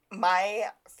My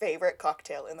favorite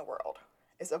cocktail in the world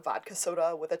is a vodka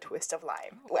soda with a twist of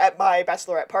lime. At my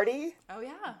bachelorette party,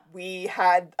 we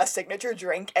had a signature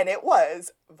drink, and it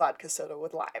was vodka soda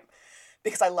with lime,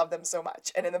 because I love them so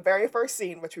much. And in the very first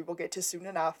scene, which we will get to soon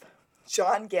enough,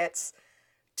 Sean gets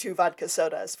 2 vodka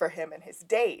sodas for him and his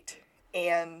date.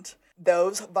 And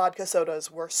those vodka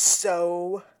sodas were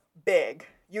so big.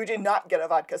 You did not get a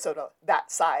vodka soda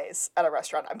that size at a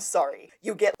restaurant. I'm sorry.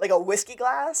 You get like a whiskey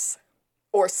glass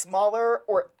or smaller,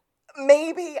 or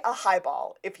maybe a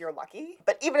highball if you're lucky.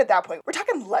 But even at that point, we're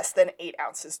talking less than 8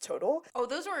 ounces total. Oh,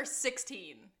 those were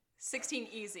 16. 16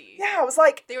 easy. Yeah, I was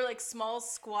like... They were like small,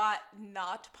 squat,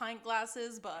 not pint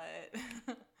glasses, but...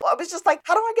 Well, I was just like,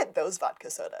 how do I get those vodka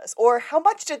sodas? Or how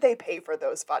much did they pay for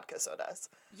those vodka sodas?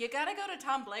 You gotta go to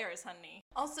Tom Blair's, honey.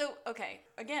 Also, okay,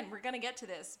 again, we're gonna get to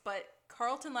this, but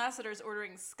Carlton Lassiter's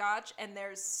ordering scotch and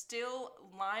there's still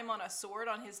lime on a sword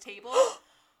on his table.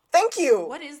 Thank you!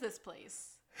 What is this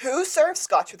place? Who serves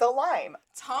scotch with a lime?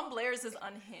 Tom Blair's is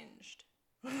unhinged.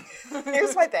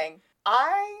 Here's my thing.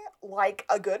 I like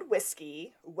a good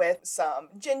whiskey with some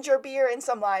ginger beer and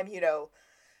some lime, you know,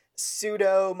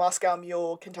 pseudo Moscow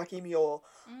Mule, Kentucky Mule.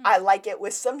 I like it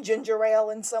with some ginger ale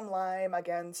and some lime,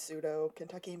 again, pseudo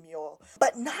Kentucky Mule.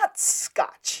 But not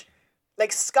scotch.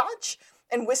 Like scotch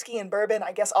and whiskey and bourbon,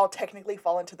 I guess all technically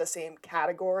fall into the same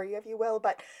category, if you will,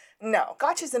 but no.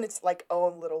 Scotch is in its, like,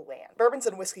 own little land. Bourbons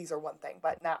and whiskeys are one thing,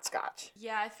 but not scotch.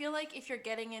 Yeah, I feel like if you're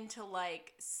getting into,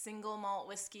 like, single malt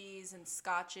whiskeys and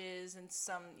scotches and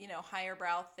some, you know, higher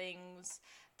brow things,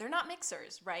 they're not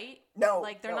mixers, right? No.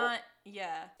 Like, they're not,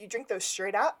 yeah. You drink those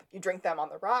straight up. You drink them on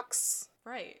the rocks.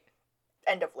 Right.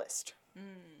 End of list.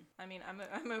 I mean,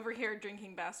 I'm over here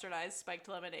drinking bastardized spiked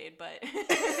lemonade, but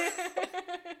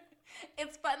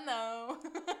it's fun, though.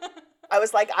 I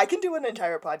was like, I can do an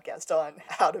entire podcast on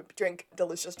how to drink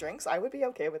delicious drinks. I would be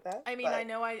okay with that. I mean, I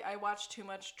know I watch too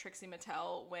much Trixie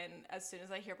Mattel when, as soon as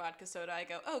I hear vodka soda, I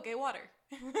go, oh, gay water.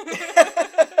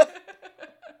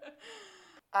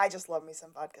 I just love me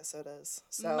some vodka sodas.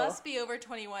 So must be over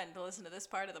 21 to listen to this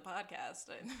part of the podcast.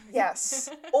 Yes.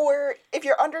 Or if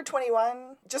you're under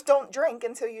 21, just don't drink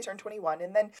until you turn 21,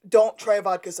 and then don't try a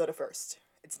vodka soda first.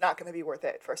 It's not going to be worth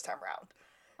it first time round.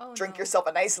 Oh, Drink yourself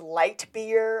a nice light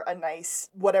beer, a nice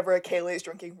whatever Kaylea is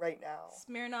drinking right now.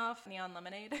 Smirnoff Neon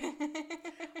Lemonade.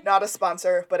 Not a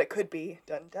sponsor, but it could be.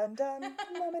 Dun dun dun,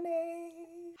 lemonade.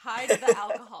 Hide the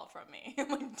alcohol from me.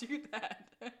 Like, do that.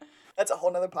 That's a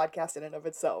whole nother podcast in and of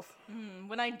itself.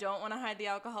 When I don't want to hide the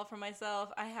alcohol from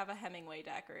myself, I have a Hemingway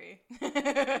daiquiri.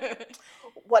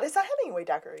 What is a Hemingway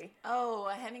daiquiri? Oh,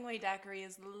 a Hemingway daiquiri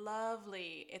is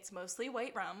lovely. It's mostly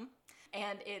white rum,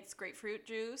 and it's grapefruit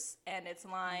juice, and it's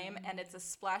lime, and it's a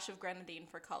splash of grenadine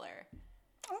for color.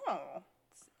 Oh.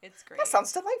 It's great. That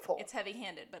sounds delightful. It's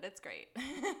heavy-handed, but it's great.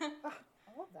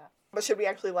 I love that. But should we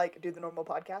actually, like, do the normal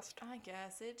podcast? I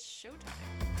guess it's showtime.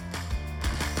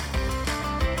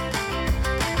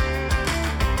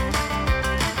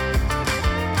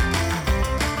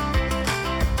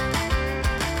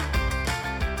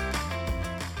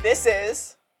 This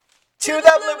is To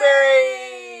the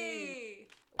Blueberry!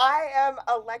 I am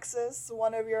Alexis,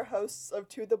 one of your hosts of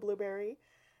To the Blueberry.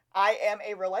 I am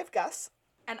a real-life Gus.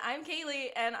 And I'm Kaylee,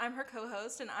 and I'm her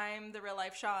co-host, and I'm the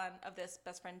real-life Sean of this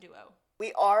best friend duo.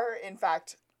 We are, in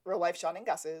fact, real-life Sean and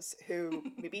Gus's, who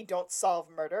maybe don't solve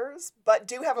murders, but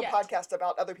do have a podcast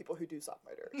about other people who do solve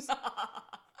murders.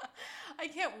 I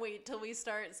can't wait till we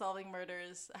start solving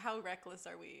murders. How reckless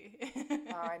are we?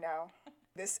 I know.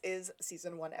 This is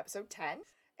season 1, episode 10,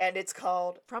 and it's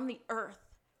called From the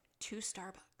Earth to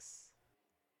Starbucks.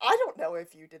 I don't know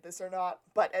if you did this or not,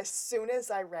 but as soon as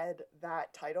I read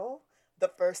that title, the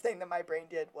first thing that my brain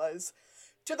did was,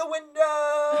 to the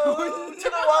window, to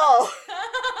the wall.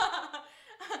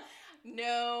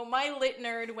 No, my lit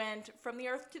nerd went From the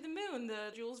Earth to the Moon,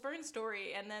 the Jules Verne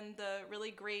story, and then the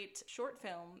really great short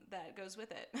film that goes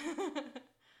with it.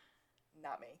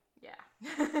 Not me. Yeah.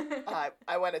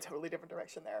 I went a totally different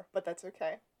direction there, but that's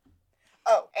okay.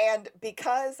 Oh, and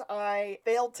because I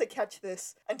failed to catch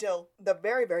this until the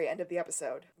very, very end of the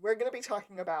episode, we're going to be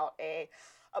talking about a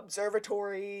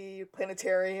observatory,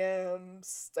 planetarium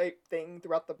type thing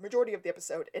throughout the majority of the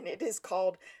episode, and it is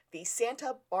called the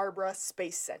Santa Barbara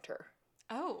Space Center.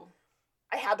 Oh.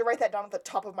 I had to write that down at the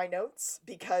top of my notes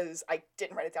because I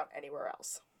didn't write it down anywhere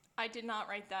else. I did not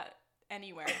write that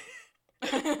anywhere.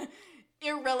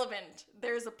 Irrelevant.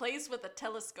 There's a place with a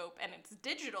telescope, and it's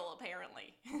digital,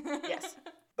 apparently. Yes.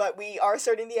 But we are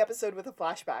starting the episode with a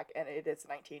flashback, and it is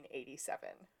 1987.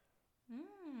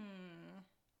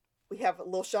 We have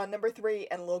Lil Sean number 3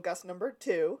 and Lil Gus number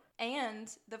 2. And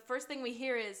the first thing we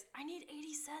hear is, I need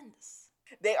 80 cents.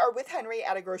 They are with Henry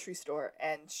at a grocery store,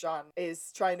 and Sean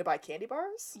is trying to buy candy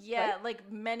bars. Yeah, right?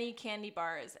 Like many candy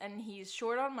bars, and he's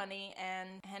short on money, and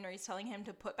Henry's telling him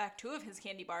to put back 2 of his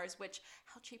candy bars, which,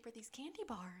 how cheap are these candy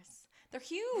bars? They're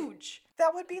huge.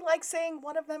 That would be like saying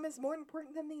one of them is more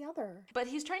important than the other. But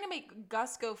he's trying to make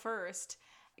Gus go first.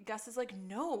 Gus is like,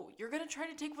 no, you're going to try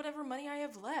to take whatever money I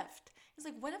have left. He's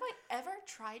like, when have I ever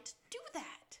tried to do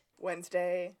that?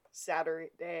 Wednesday,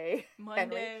 Saturday,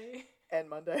 Monday. And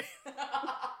Monday.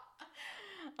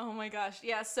 Oh my gosh.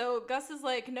 Yeah, so Gus is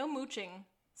like, no mooching,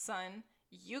 son.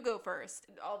 You go first.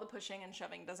 All the pushing and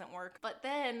shoving doesn't work. But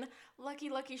then,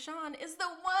 Lucky Sean is the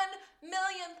 1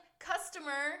 millionth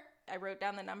customer. I wrote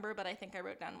down the number, but I think I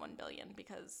wrote down 1 billion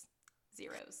because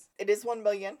zeros. It is 1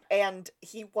 million, and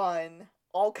he won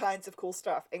all kinds of cool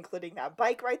stuff, including that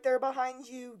bike right there behind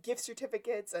you, gift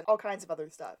certificates, and all kinds of other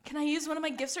stuff. Can I use one of my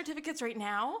gift certificates right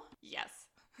now? Yes.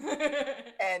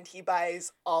 And he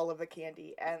buys all of the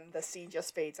candy, and the scene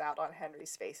just fades out on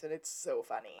Henry's face, and it's so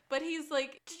funny. But he's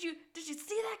like, did you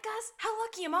see that, Gus? How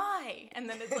lucky am I? And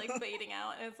then it's like fading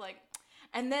out, and it's like,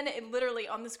 and then it literally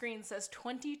on the screen says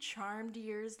 20 charmed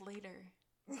years later.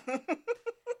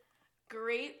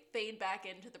 Great fade back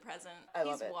into the present.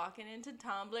 He's walking into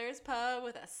Tom Blair's pub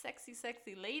with a sexy,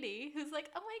 sexy lady who's like,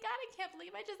 oh my god, I can't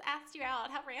believe I just asked you out.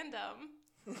 How random.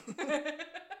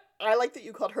 I like that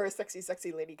you called her a sexy,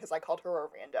 sexy lady because I called her a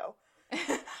rando.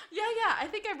 Yeah, I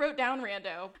think I wrote down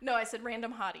rando. No, I said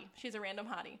random hottie. She's a random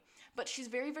hottie. But she's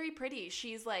very, very pretty.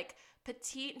 She's like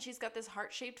petite and she's got this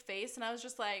heart-shaped face. And I was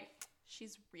just like,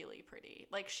 she's really pretty.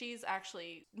 Like, she's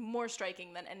actually more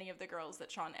striking than any of the girls that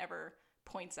Sean ever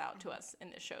points out to us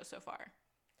in this show so far.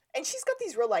 And she's got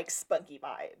these real, like, spunky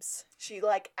vibes. She,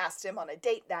 like, asked him on a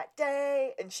date that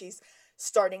day, and she's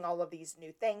starting all of these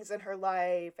new things in her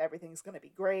life. Everything's gonna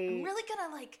be great. I'm really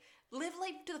gonna, like, live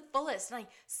life to the fullest. And I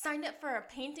signed up for a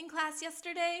painting class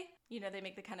yesterday. You know, they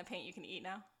make the kind of paint you can eat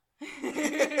now.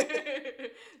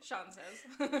 Sean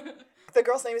says. The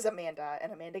girl's name is Amanda,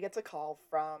 and Amanda gets a call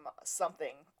from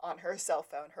something on her cell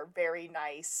phone, her very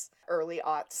nice early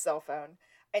aughts cell phone,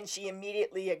 and she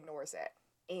immediately ignores it.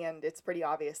 And it's pretty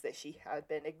obvious that she had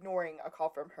been ignoring a call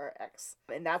from her ex.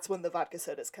 And that's when the vodka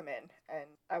sodas come in. And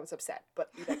I was upset, but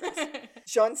you digress.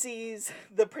 Sean sees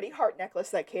the pretty heart necklace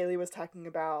that Kaylea was talking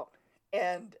about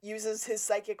and uses his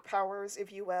psychic powers,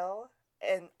 if you will,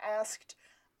 and asked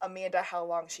Amanda how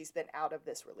long she's been out of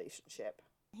this relationship.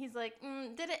 He's like,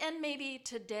 did it end maybe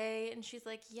today? And she's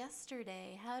like,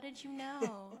 yesterday. How did you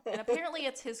know? And apparently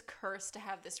it's his curse to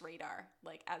have this radar,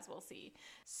 like, as we'll see.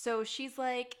 So she's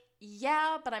like,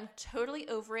 yeah, but I'm totally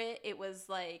over it. It was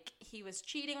like, he was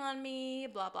cheating on me,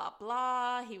 blah, blah,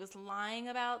 blah. He was lying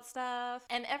about stuff.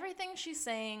 And everything she's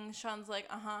saying, Sean's like,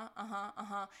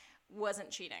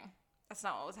 wasn't cheating. That's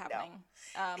not what was happening.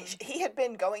 No. He had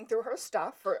been going through her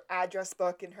stuff, her address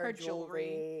book and her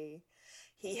jewelry.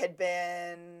 He had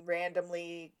been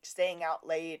randomly staying out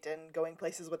late and going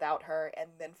places without her. And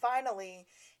then finally,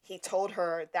 he told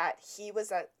her that he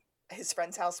was at his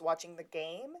friend's house watching the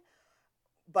game.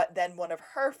 But then one of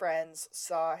her friends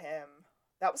saw him.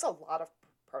 That was a lot of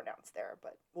pronouns there,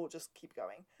 but we'll just keep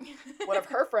going. One of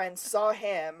her friends saw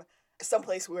him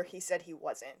someplace where he said he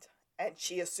wasn't. And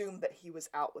she assumed that he was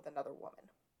out with another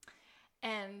woman.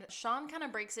 And Sean kind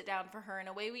of breaks it down for her in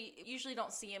a way we usually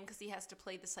don't see him because he has to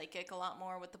play the psychic a lot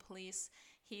more with the police.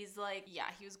 He's like, yeah,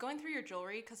 he was going through your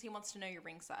jewelry because he wants to know your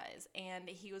ring size. And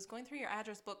he was going through your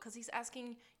address book because he's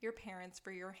asking your parents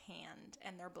for your hand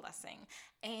and their blessing.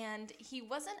 And he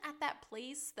wasn't at that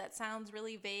place that sounds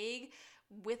really vague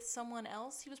with someone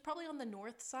else. He was probably on the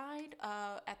north side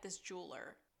at this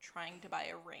jeweler trying to buy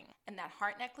a ring. And that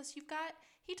heart necklace you've got,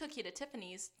 he took you to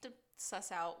Tiffany's to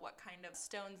suss out what kind of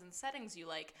stones and settings you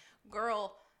like.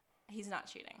 Girl, he's not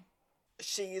cheating.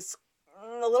 She's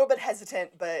a little bit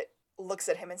hesitant, but looks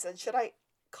at him and says, should I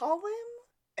call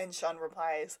him? And Sean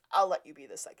replies, I'll let you be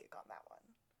the psychic on that one.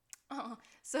 Oh,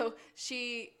 so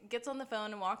she gets on the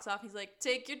phone and walks off. He's like,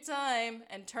 take your time,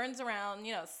 and turns around,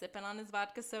 sipping on his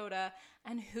vodka soda.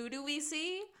 And who do we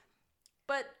see?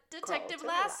 But Detective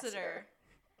Lassiter.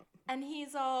 And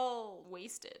he's all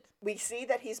wasted. We see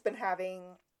that he's been having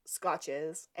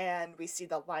scotches, and we see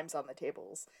the limes on the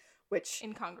tables, which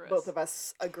incongruous. Both of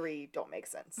us agree don't make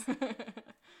sense.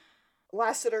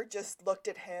 Lassiter just looked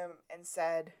at him and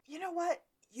said, you know what?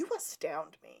 You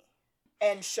astound me.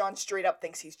 And Sean straight up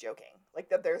thinks he's joking. Like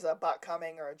that there's a butt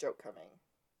coming or a joke coming.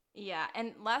 Yeah,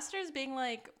 and Lassiter's being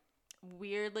like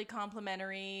weirdly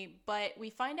complimentary, but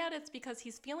we find out it's because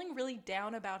he's feeling really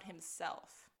down about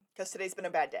himself. Because today's been a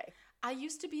bad day. I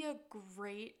used to be a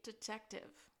great detective.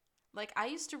 Like, I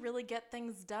used to really get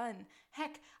things done.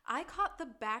 Heck, I caught the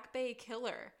Back Bay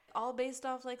killer. all based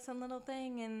off, like, some little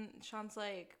thing. And Sean's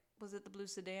like, was it the blue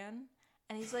sedan?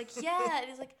 And he's like, yeah. And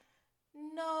he's like,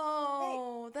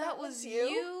 no, Wait, that was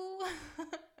you?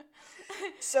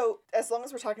 So, as long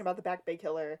as we're talking about the Back Bay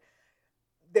Killer,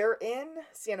 they're in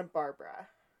Santa Barbara,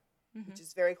 which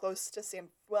is very close to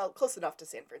close enough to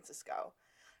San Francisco.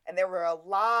 And there were a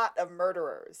lot of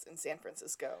murderers in San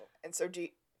Francisco. And so,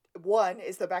 one,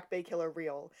 is the Back Bay Killer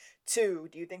real? Two,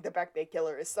 do you think the Back Bay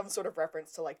Killer is some sort of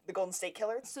reference to, like, the Golden State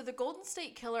Killer? So the Golden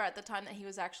State Killer, at the time that he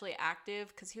was actually active,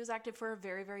 because he was active for a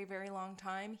very, very, very long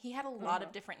time, he had a lot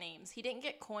of different names. He didn't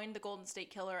get coined the Golden State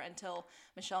Killer until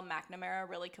Michelle McNamara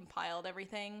really compiled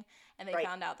everything, and they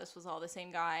found out this was all the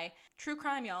same guy. True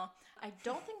crime, y'all. I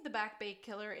don't think the Back Bay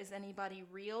Killer is anybody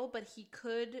real, but he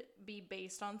could be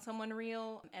based on someone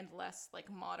real and less,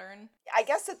 like, modern. I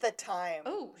guess at the time,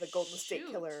 the Golden State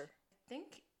Killer... I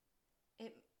think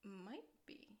it might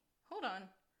be. Hold on.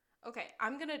 Okay,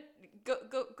 I'm gonna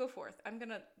go forth. I'm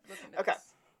gonna look into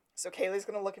this. So Kaylee's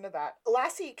gonna look into that.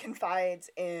 Lassie confides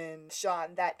in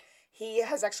Sean that he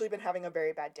has actually been having a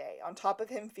very bad day. On top of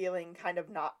him feeling kind of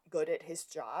not good at his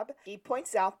job, he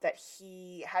points out that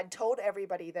he had told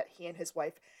everybody that he and his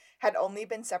wife had only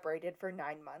been separated for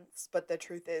 9 months, but the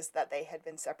truth is that they had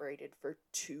been separated for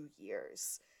 2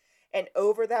 years. And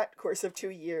over that course of 2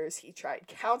 years, he tried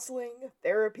counseling,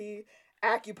 therapy,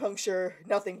 acupuncture,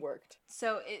 nothing worked.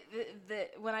 So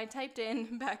when I typed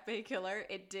in Back Bay Killer,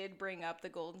 it did bring up the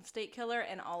Golden State Killer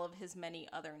and all of his many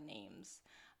other names.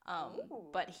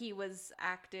 But he was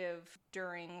active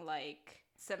during, like,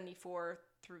 74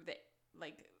 through the,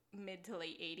 like, mid to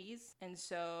late 80s. And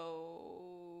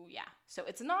so, yeah. So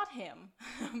it's not him.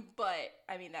 But,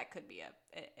 I mean, that could be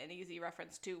an easy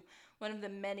reference to one of the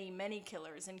many, many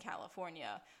killers in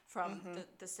California from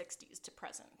the 60s to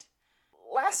present.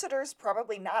 Lassiter's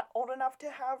probably not old enough to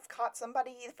have caught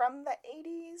somebody from the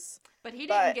 80s. But he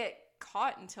didn't get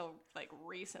caught until, like,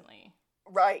 recently.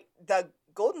 Right. The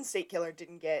Golden State Killer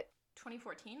didn't get...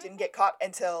 2014? Didn't get caught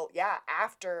until,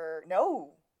 after...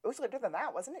 No. It was later than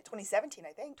that, wasn't it? 2017,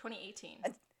 I think. 2018.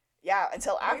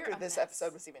 Until after this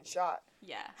episode was even shot.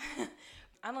 Yeah.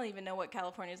 I don't even know what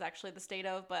California is actually the state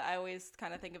of, but I always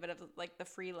kind of think of it as, like, the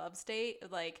free love state.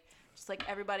 Like, just, like,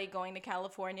 everybody going to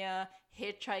California,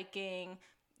 hitchhiking,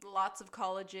 lots of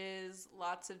colleges,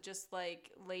 lots of just,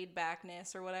 like,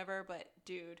 laid-backness or whatever. But,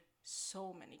 dude,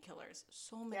 so many killers.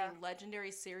 So many legendary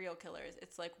serial killers.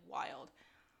 It's, like, wild.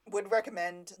 Would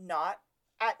recommend Not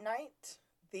at Night,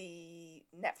 the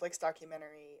Netflix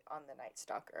documentary on the Night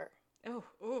Stalker.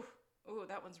 Oh,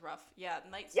 that one's rough. Yeah,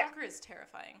 Night Stalker is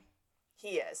terrifying.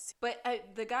 He is. But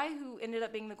the guy who ended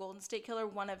up being the Golden State Killer,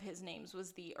 one of his names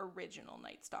was the original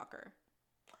Night Stalker.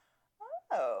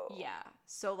 Oh. Yeah.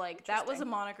 So, like, that was a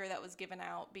moniker that was given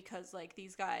out because, like,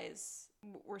 these guys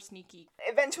were sneaky.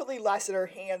 Eventually, Lassiter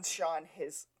hands Sean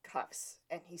his cuffs,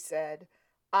 and he said,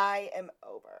 "I am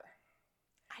over."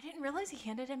 I didn't realize he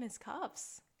handed him his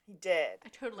cuffs. He did. I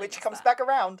totally Which comes back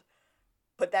around.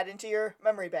 Put that into your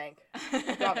memory bank.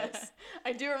 I promise.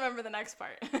 I do remember the next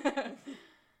part.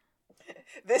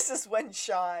 This is when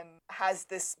Sean has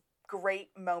this great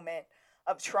moment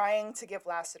of trying to give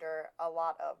Lassiter a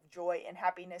lot of joy and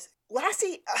happiness.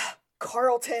 Lassie,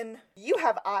 Carlton, you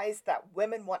have eyes that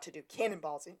women want to do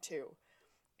cannonballs into.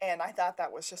 And I thought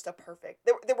that was just a perfect...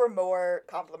 There were more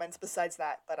compliments besides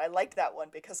that, but I liked that one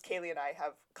because Kaylee and I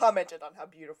have commented on how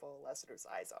beautiful Lassiter's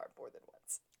eyes are more than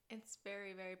once. It's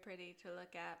very, very pretty to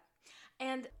look at.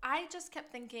 And I just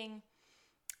kept thinking,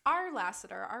 our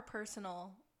Lassiter, our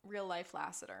personal real-life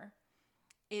Lassiter,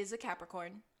 is a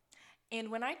Capricorn. And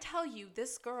when I tell you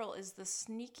this girl is the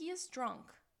sneakiest drunk,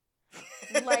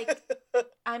 like,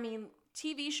 I mean,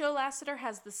 TV show Lassiter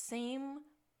has the same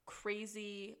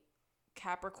crazy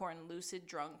Capricorn lucid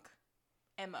drunk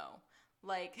MO.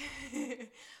 Like,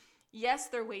 yes,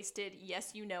 they're wasted.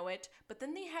 Yes, you know it. But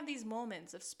then they have these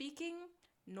moments of speaking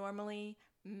normally,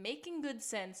 making good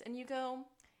sense, and you go,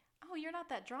 oh, you're not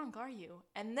that drunk, are you?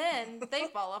 And then they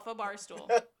fall off a bar stool.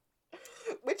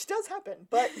 Which does happen.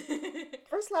 But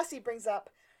first, Lassie brings up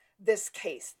this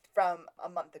case from a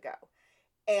month ago.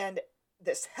 And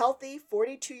this healthy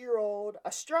 42-year-old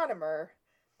astronomer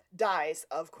dies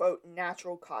of, quote,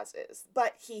 natural causes.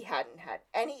 But he hadn't had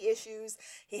any issues.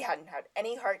 He hadn't had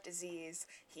any heart disease.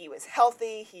 He was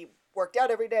healthy. He worked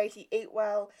out every day. He ate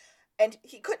well. And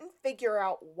he couldn't figure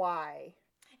out why.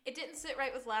 It didn't sit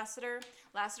right with Lassiter.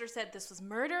 Lassiter said this was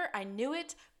murder. I knew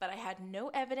it, but I had no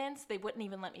evidence. They wouldn't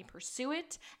even let me pursue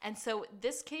it. And so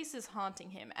this case is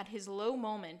haunting him. At his low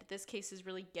moment, this case is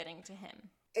really getting to him.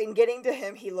 In getting to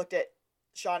him, he looked at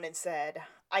Sean and said,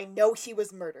 I know he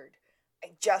was murdered.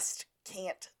 I just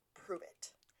can't prove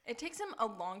it. It takes him a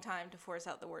long time to force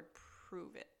out the word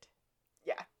prove it.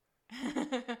 Yeah.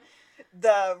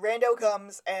 The rando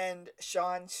comes and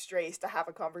Sean strays to have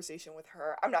a conversation with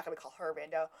her. I'm not going to call her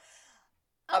rando.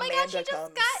 Oh my god, she just got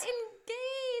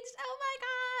engaged. Oh my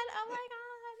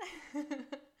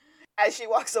god. As she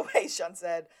walks away, Sean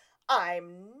said,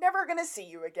 I'm never going to see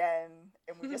you again.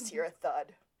 And we just hear a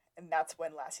thud. And that's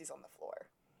when Lassie's on the floor.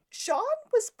 Sean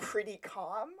was pretty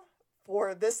calm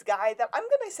for this guy that I'm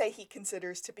going to say he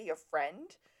considers to be a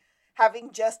friend,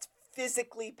 having just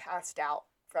physically passed out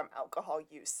from alcohol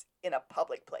use in a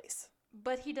public place.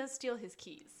 But he does steal his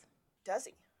keys. Does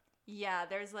he? Yeah,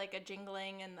 there's like a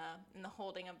jingling and the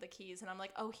holding of the keys, and I'm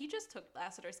like, oh, he just took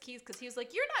Lassiter's keys because he was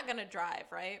like, you're not gonna drive,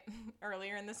 right?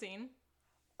 Earlier in the scene.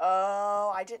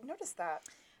 Oh, I didn't notice that.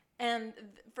 And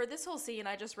for this whole scene,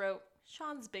 I just wrote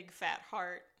Sean's big fat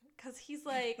heart, because he's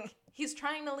like, he's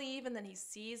trying to leave, and then he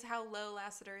sees how low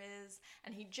Lassiter is,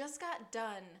 and he just got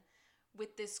done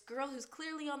with this girl who's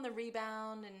clearly on the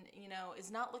rebound and, you know,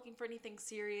 is not looking for anything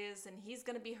serious, and he's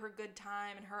going to be her good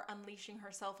time and her unleashing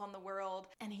herself on the world.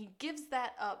 And he gives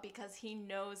that up because he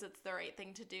knows it's the right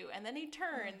thing to do. And then he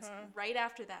turns right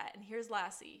after that, and here's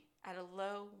Lassie at a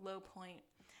low, low point.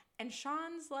 And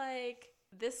Sean's like,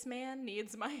 this man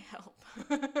needs my help.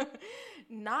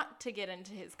 Not to get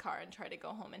into his car and try to go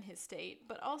home in his state,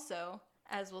 but also,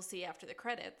 as we'll see after the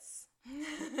credits,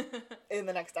 in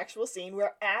the next actual scene,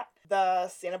 we're at the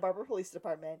Santa Barbara Police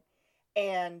Department,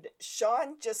 and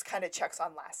Sean just kind of checks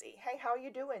on Lassie. Hey, how are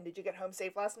you doing? Did you get home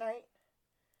safe last night?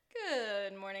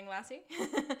 Good morning, Lassie.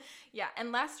 Yeah,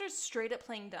 and Lassiter's straight up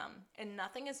playing dumb, and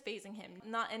nothing is fazing him.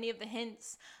 Not any of the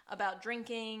hints about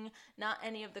drinking, not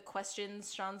any of the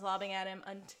questions Sean's lobbing at him,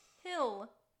 until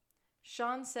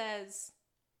Sean says,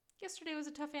 yesterday was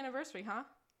a tough anniversary, huh?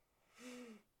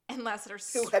 And Lassiter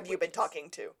switches. Who have you been talking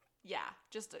to? Yeah,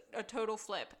 just a total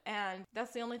flip. And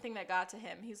that's the only thing that got to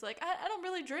him. He's like, I don't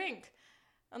really drink.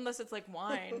 Unless it's like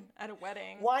wine at a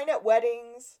wedding. Wine at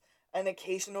weddings, an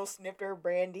occasional snifter of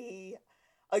brandy,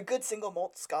 a good single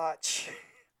malt scotch.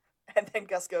 And then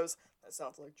Gus goes, that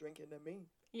sounds like drinking to me.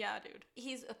 Yeah, dude.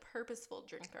 He's a purposeful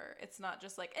drinker. It's not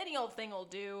just like any old thing will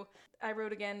do. I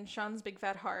wrote again, Sean's big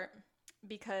fat heart,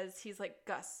 because he's like,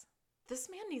 Gus, this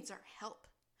man needs our help.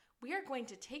 We are going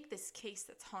to take this case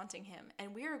that's haunting him,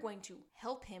 and we are going to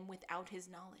help him without his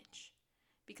knowledge.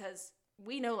 Because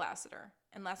we know Lassiter,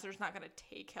 and Lassiter's not going to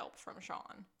take help from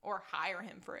Sean or hire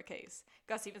him for a case.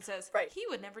 Gus even says he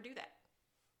would never do that.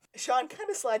 Sean kind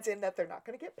of slides in that they're not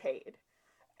going to get paid,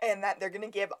 and that they're going to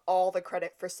give all the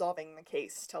credit for solving the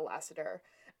case to Lassiter.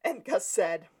 And Gus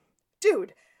said,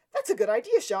 dude, that's a good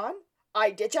idea, Sean. I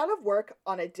ditch out of work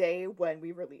on a day when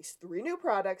we release 3 new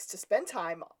products to spend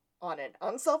time on an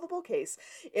unsolvable case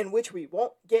in which we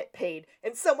won't get paid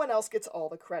and someone else gets all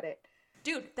the credit.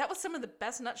 Dude, that was some of the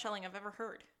best nutshelling I've ever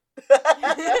heard.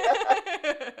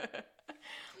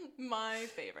 My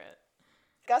favorite.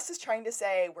 Gus is trying to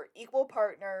say we're equal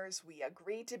partners. We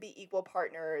agreed to be equal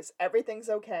partners. Everything's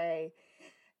okay.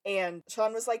 And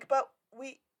Sean was like, but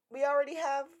we already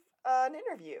have an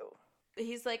interview.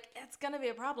 He's like, it's going to be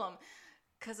a problem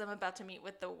because I'm about to meet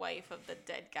with the wife of the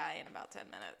dead guy in about 10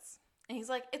 minutes. And he's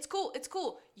like, it's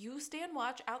cool. You stand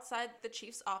watch outside the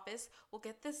chief's office. We'll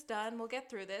get this done. We'll get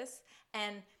through this.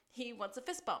 And he wants a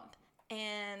fist bump.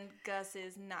 And Gus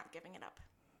is not giving it up.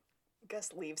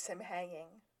 Gus leaves him hanging.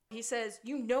 He says,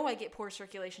 you know I get poor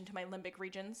circulation to my limbic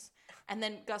regions. And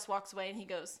then Gus walks away and he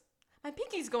goes, my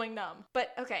pinky's going numb.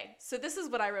 But okay, so this is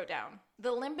what I wrote down. The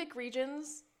limbic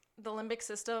regions, the limbic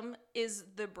system, is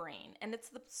the brain. And it's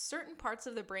the certain parts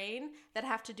of the brain that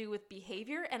have to do with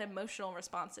behavior and emotional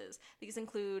responses. These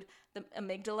include the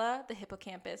amygdala, the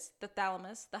hippocampus, the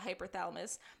thalamus, the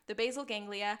hypothalamus, the basal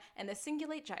ganglia, and the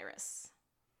cingulate gyrus.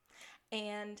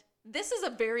 And this is a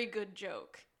very good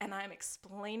joke, and I'm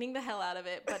explaining the hell out of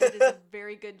it, but it is a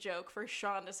very good joke for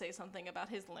Sean to say something about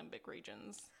his limbic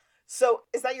regions. So,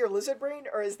 is that your lizard brain,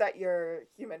 or is that your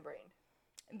human brain?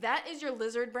 That is your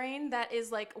lizard brain. That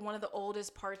is like one of the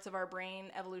oldest parts of our brain,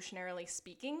 evolutionarily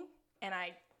speaking, and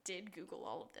I did Google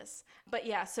all of this. But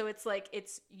yeah, so it's like,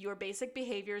 it's your basic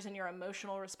behaviors and your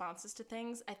emotional responses to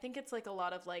things. I think it's like a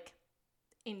lot of like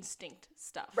instinct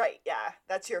stuff. Right, yeah.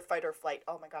 That's your fight or flight.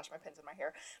 Oh my gosh, my pen's in my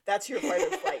hair. That's your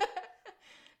fight or flight.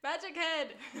 Magic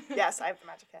head. Yes, I have the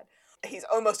magic head. He's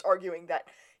almost arguing that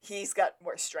he's got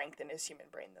more strength in his human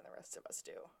brain than the rest of us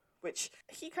do, which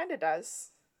he kind of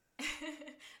does.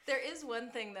 There is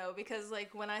one thing though, because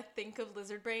like when I think of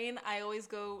lizard brain, I always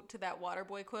go to that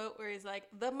Waterboy quote where he's like,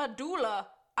 the medulla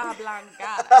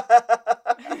oblongata.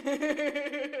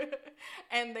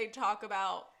 And they talk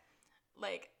about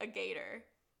like a gator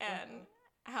and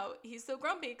how he's so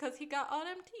grumpy because he got all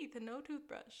them teeth and no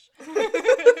toothbrush.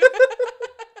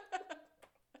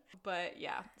 But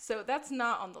yeah, so that's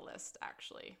not on the list,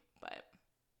 actually. But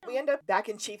we end up back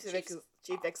in Chief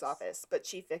Vic's office, but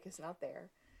Chief Vic is not there.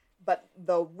 But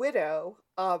the widow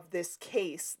of this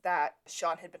case that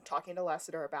Sean had been talking to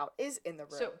Lassiter about is in the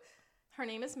room. So her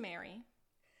name is Mary.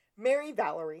 Mary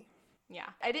Valerie. Yeah.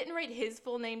 I didn't write his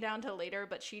full name down till later,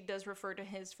 but she does refer to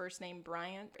his first name,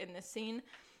 Bryant, in this scene.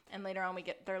 And later on we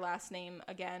get their last name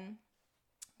again.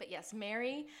 But yes,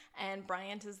 Mary, and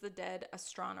Bryant is the dead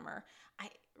astronomer. I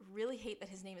really hate that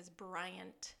his name is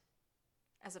Bryant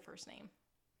as a first name.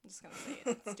 I'm just going to say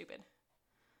it. It's stupid.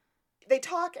 They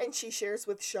talk, and she shares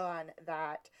with Sean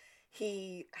that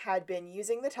he had been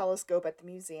using the telescope at the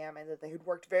museum and that they had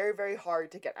worked very, very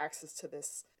hard to get access to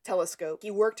this telescope. He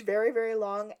worked very, very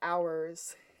long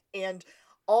hours, and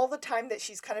all the time that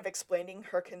she's kind of explaining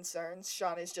her concerns,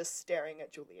 Sean is just staring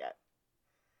at Juliet.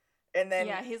 And then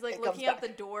yeah, he's like looking out the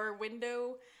door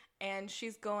window, and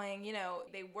she's going, you know,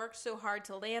 they worked so hard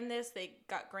to land this. They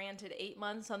got granted 8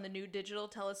 months on the new digital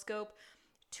telescope.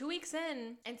 2 weeks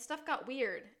in, and stuff got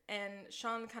weird. And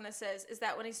Sean kind of says, is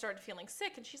that when he started feeling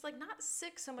sick? And she's like, not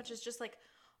sick so much as just like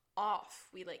off.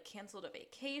 We like canceled a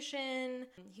vacation.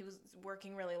 He was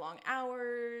working really long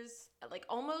hours, like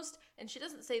almost, and she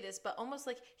doesn't say this, but almost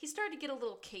like he started to get a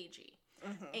little cagey.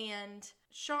 Mm-hmm. And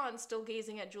Sean, still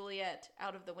gazing at Juliet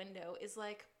out of the window, is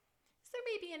like, is there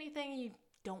maybe anything you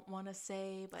don't want to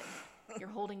say, but you're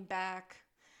holding back?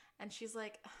 And she's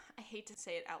like, I hate to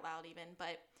say it out loud even,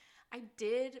 but I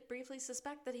did briefly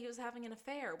suspect that he was having an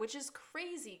affair, which is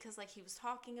crazy because, like, he was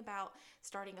talking about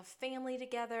starting a family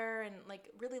together and, like,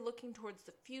 really looking towards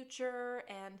the future,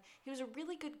 and he was a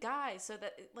really good guy, so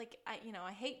that, like,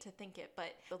 I hate to think it,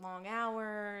 but the long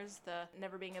hours, the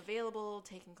never being available,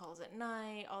 taking calls at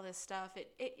night, all this stuff,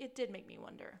 it did make me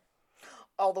wonder.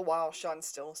 All the while, Sean's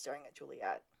still staring at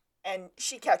Juliet, and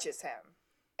she catches him,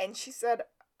 and she said,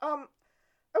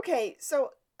 okay,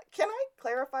 so can I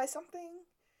clarify something?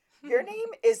 Your name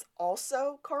is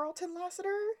also Carlton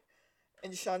Lassiter?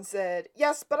 And Sean said,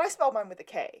 yes, but I spelled mine with a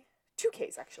K. 2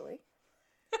 Ks, actually.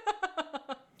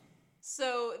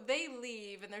 So they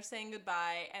leave, and they're saying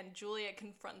goodbye, and Juliet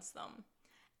confronts them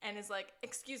and is like,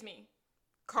 excuse me,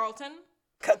 Carlton?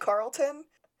 Carlton?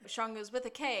 Sean goes, with a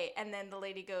K, and then the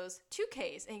lady goes, 2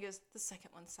 Ks, and he goes, the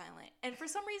second one's silent. And for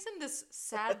some reason, this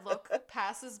sad look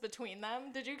passes between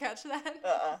them. Did you catch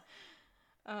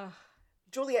that?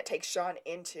 Juliet takes Sean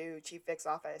into Chief Vic's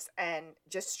office and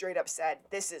just straight up said,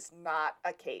 this is not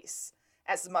a case.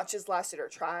 As much as Lassiter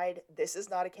tried, this is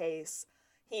not a case.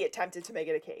 He attempted to make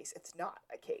it a case. It's not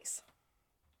a case.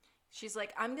 She's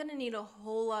like, I'm going to need a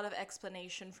whole lot of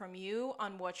explanation from you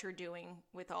on what you're doing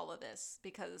with all of this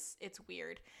because it's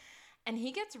weird. And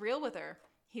he gets real with her.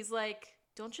 He's like,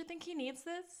 don't you think he needs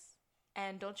this?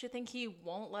 And don't you think he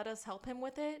won't let us help him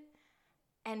with it?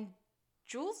 And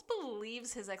Jules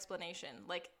believes his explanation.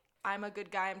 Like, I'm a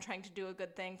good guy. I'm trying to do a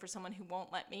good thing for someone who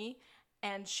won't let me.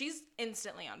 And she's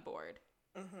instantly on board.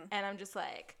 Mm-hmm. And I'm just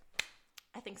like,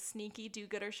 I think sneaky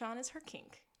do-gooder Sean is her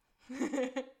kink.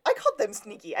 I called them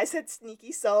sneaky. I said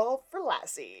sneaky soul for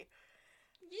Lassie.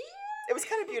 Yeah. It was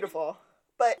kind of beautiful.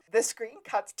 But the screen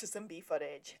cuts to some B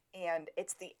footage, and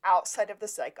it's the outside of the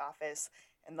psych office,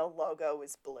 and the logo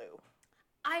is blue.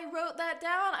 I wrote that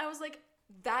down. I was like,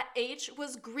 that H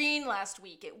was green last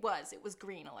week. It was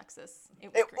green, Alexis.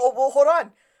 It was green. Oh, well, hold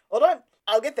on.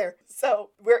 I'll get there.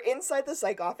 So we're inside the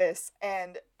psych office,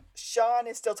 and Sean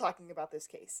is still talking about this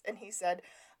case. And he said,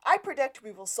 I predict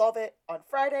we will solve it on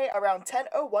Friday around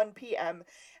 10:01 p.m.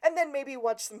 and then maybe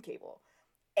watch some cable.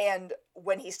 And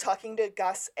when he's talking to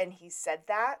Gus and he said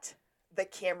that, the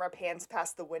camera pans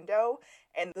past the window,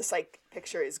 and the psych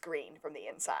picture is green from the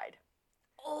inside.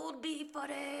 Old B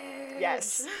footage.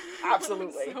 Yes,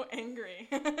 absolutely. I'm so angry.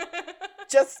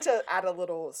 Just to add a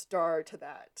little star to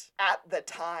that, at the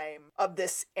time of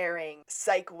this airing,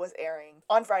 Psych was airing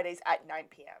on Fridays at 9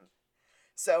 p.m.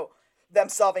 So them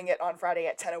solving it on Friday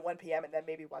at 10:01 p.m. and then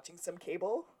maybe watching some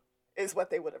cable is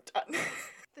what they would have done.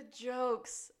 The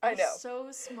jokes are so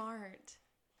smart.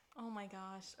 Oh my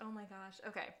gosh.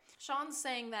 Okay. Sean's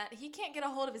saying that he can't get a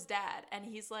hold of his dad, and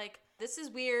he's like, this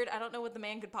is weird. I don't know what the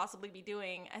man could possibly be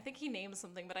doing. I think he named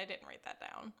something, but I didn't write that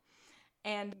down.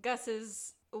 And Gus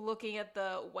is looking at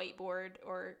the whiteboard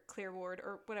or clearboard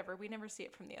or whatever. We never see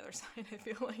it from the other side, I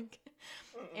feel like.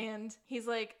 And he's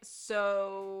like,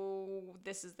 so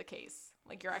this is the case.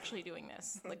 Like, you're actually doing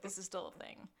this. Like, this is still a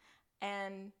thing.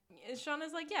 And Sean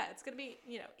is like, yeah, it's going to be,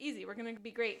 easy. We're going to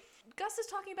be great. Gus is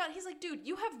talking about, he's like, dude,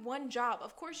 you have one job.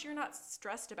 Of course you're not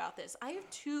stressed about this. I have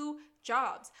 2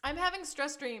 jobs. I'm having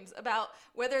stress dreams about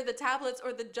whether the tablets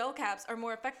or the gel caps are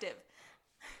more effective.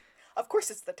 Of course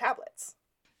it's the tablets.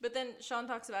 But then Sean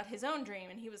talks about his own dream,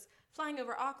 and he was flying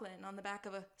over Auckland on the back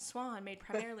of a swan made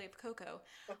primarily of cocoa.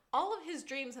 All of his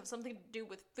dreams have something to do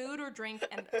with food or drink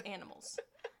and animals.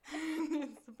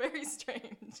 It's very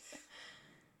strange.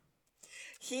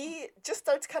 He just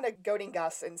starts kind of goading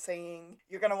Gus and saying,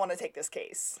 you're going to want to take this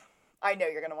case. I know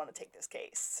you're going to want to take this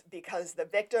case. Because the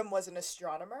victim was an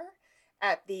astronomer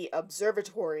at the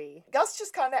observatory. Gus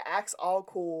just kind of acts all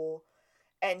cool.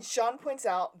 And Sean points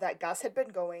out that Gus had been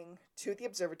going to the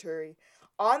observatory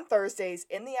on Thursdays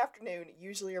in the afternoon,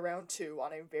 usually around 2,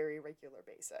 on a very regular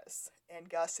basis. And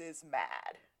Gus is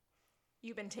mad.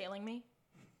 You've been tailing me?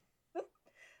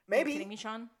 Maybe. Are you kidding me,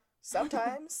 Sean?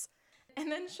 Sometimes. And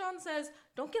then Sean says,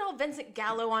 don't get all Vincent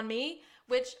Gallo on me,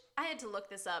 which I had to look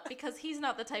this up because he's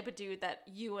not the type of dude that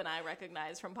you and I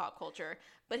recognize from pop culture.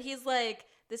 But he's like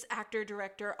this actor,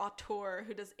 director, auteur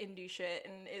who does indie shit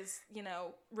and is,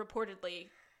 reportedly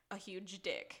a huge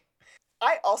dick.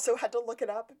 I also had to look it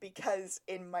up because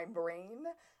in my brain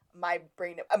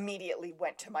immediately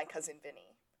went to My Cousin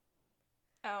Vinny.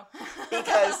 Oh.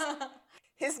 Because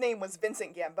his name was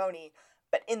Vincent Gamboni,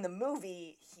 but in the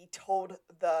movie, he told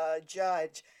the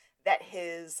judge that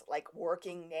his,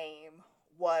 working name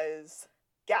was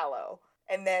Gallo.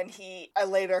 And then he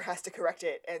later has to correct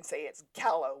it and say it's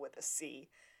Gallo with a C.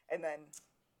 And then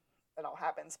it all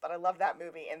happens. But I love that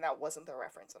movie, and that wasn't the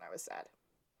reference, and I was sad.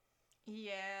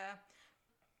 Yeah.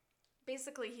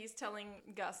 Basically, he's telling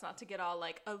Gus not to get all,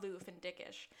 aloof and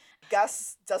dickish.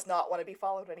 Gus does not want to be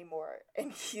followed anymore.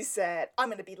 And he said, I'm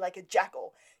going to be like a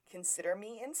jackal. Consider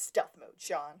me in stealth mode,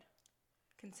 Sean.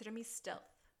 Consider me stealth.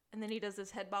 And then he does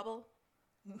his head bobble.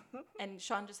 And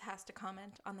Sean just has to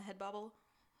comment on the head bobble.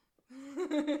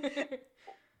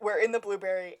 We're in the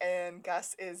Blueberry, and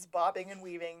Gus is bobbing and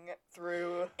weaving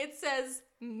through... It says,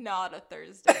 not a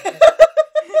Thursday.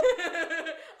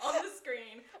 On the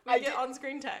screen. We get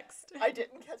on-screen text. I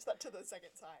didn't catch that till the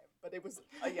second time, but it was,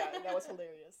 that was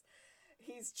hilarious.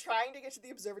 He's trying to get to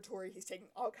the observatory. He's taking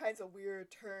all kinds of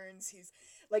weird turns. He's,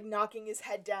 knocking his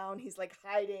head down. He's,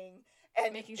 hiding.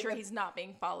 And making sure he's not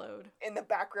being followed. In the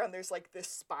background, there's, this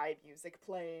spy music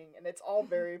playing, and it's all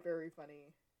very, very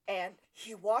funny. And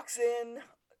he walks in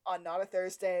on Not a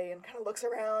Thursday and kind of looks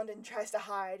around and tries to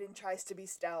hide and tries to be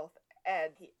stealth.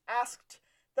 And he asked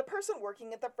the person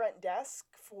working at the front desk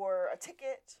for a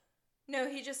ticket. No,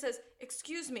 he just says,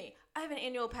 excuse me, I have an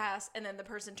annual pass, and then the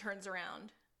person turns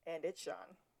around. And it's Sean.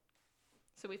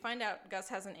 So we find out Gus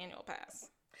has an annual pass.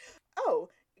 Oh,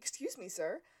 excuse me,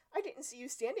 sir. I didn't see you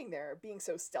standing there, being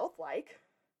so stealth-like.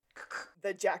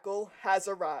 The jackal has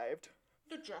arrived.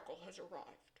 The jackal has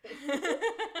arrived.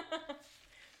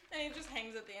 And he just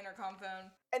hangs at the intercom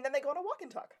phone. And then they go on a walk and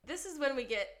talk. This is when we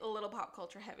get a little pop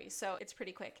culture heavy, so it's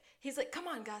pretty quick. He's like, come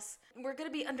on, Gus. We're going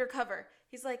to be undercover.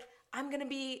 He's like, I'm going to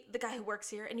be the guy who works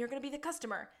here, and you're going to be the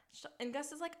customer. And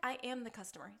Gus is like, I am the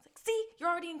customer. He's like, see? You're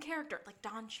already in character, like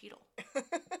Don Cheadle.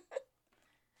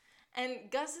 And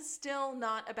Gus is still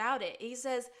not about it. He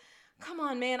says, come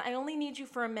on, man, I only need you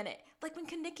for a minute. Like when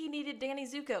Kaneki needed Danny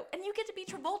Zuko. And you get to be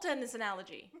Travolta in this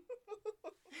analogy.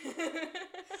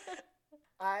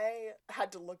 I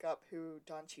had to look up who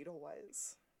Don Cheadle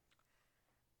was.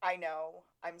 I know.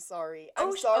 I'm sorry.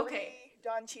 I'm sorry, okay.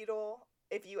 Don Cheadle,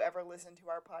 if you ever listen to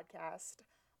our podcast.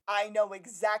 I know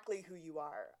exactly who you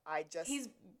are. He's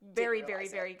very, very,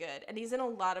 very good. And he's in a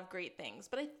lot of great things.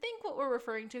 But I think what we're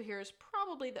referring to here is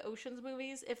probably the Ocean's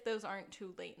movies, if those aren't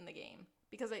too late in the game.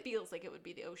 Because it feels like it would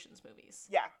be the Ocean's movies.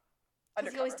 Yeah.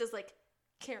 Because he always does,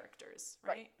 characters,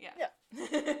 right? Yeah.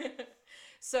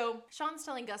 So Sean's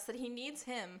telling Gus that he needs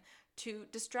him to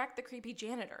distract the creepy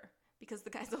janitor because the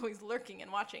guy's always lurking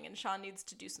and watching, and Sean needs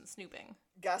to do some snooping.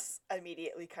 Gus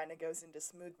immediately kind of goes into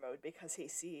smooth mode because he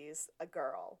sees a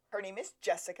girl. Her name is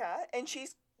Jessica, and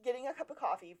she's getting a cup of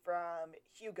coffee from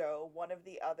Hugo, one of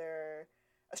the other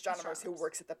astronomers who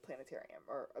works at the planetarium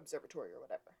or observatory or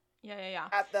whatever. Yeah.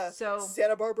 At the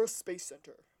Santa Barbara Space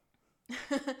Center.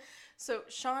 So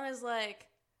Sean is like,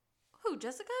 who,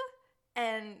 Jessica?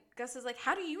 And Gus is like,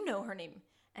 how do you know her name?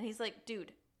 And he's like,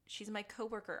 dude, she's my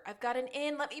coworker. I've got an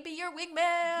in. Let me be your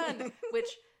wingman. Which,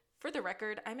 for the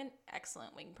record, I'm an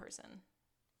excellent wing person.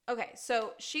 Okay,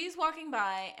 so she's walking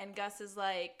by, and Gus is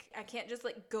like, I can't just,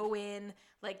 go in.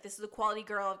 This is a quality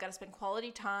girl. I've got to spend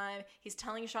quality time. He's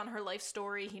telling Sean her life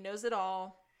story. He knows it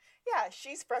all. Yeah,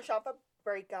 she's fresh off a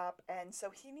breakup, and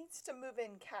so he needs to move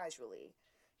in casually.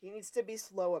 He needs to be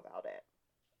slow about it.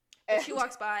 And she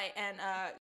walks by and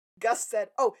Gus said,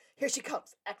 "Oh, here she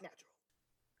comes. Act natural."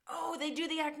 Oh, they do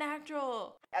the act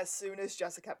natural. As soon as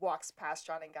Jessica walks past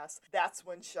Sean and Gus, that's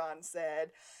when Sean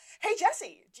said, "Hey,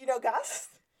 Jesse, do you know Gus?"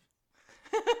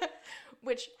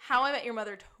 Which How I Met Your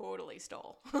Mother totally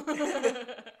stole.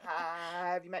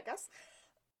 Have you met Gus?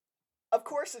 Of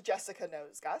course Jessica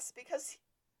knows Gus because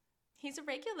he's a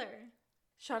regular.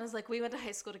 Sean is like, we went to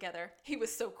high school together. He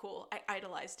was so cool. I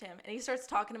idolized him. And he starts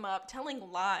talking him up, telling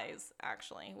lies,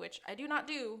 actually, which I do not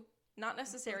do. Not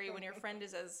necessary when your friend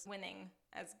is as winning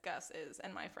as Gus is,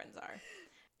 and my friends are.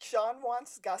 Sean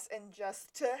wants Gus and Jess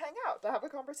to hang out, to have a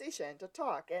conversation, to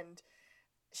talk. And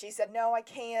she said, "No, I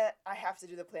can't. I have to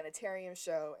do the planetarium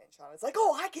show." And Sean is like,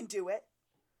 "Oh, I can do it.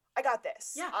 I got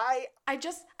this." Yeah. I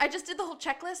just did the whole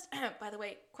checklist. By the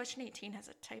way, question 18 has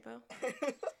a typo.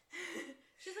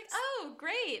 She's like, "Oh,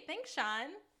 great. Thanks, Sean."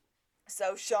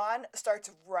 So Sean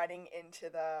starts running into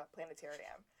the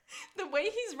planetarium. The way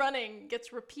he's running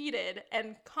gets repeated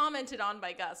and commented on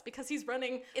by Gus because he's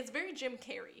running. It's very Jim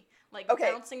Carrey, like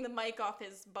bouncing the mic off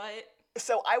his butt.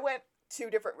 So I went 2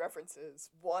 different references,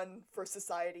 one for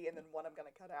society and then one I'm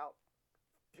going to cut out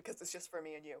because it's just for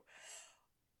me and you.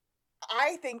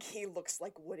 I think he looks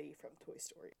like Woody from Toy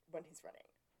Story when he's running.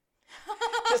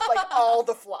 Just like all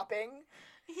the flopping.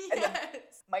 Yes. And then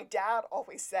my dad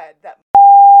always said that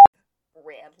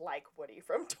ran like Woody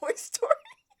from Toy Story.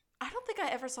 I don't think I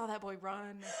ever saw that boy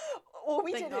run. Well,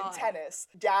 we did in tennis.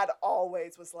 Dad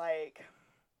always was like,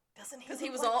 doesn't he? Because he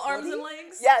was all arms and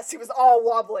legs? Yes, he was all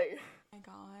wobbly.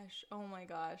 Oh my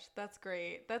gosh, that's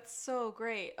great. That's so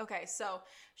great. Okay, so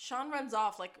Sean runs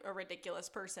off like a ridiculous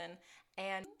person,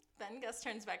 and then Gus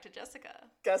turns back to Jessica.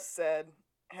 Gus said,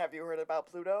 "Have you heard about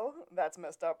Pluto? That's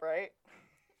messed up, right?"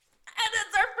 And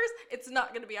it's our first, it's not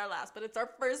going to be our last, but it's our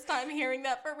first time hearing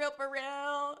that for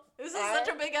real. This is such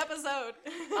a big episode.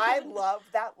 I love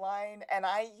that line, and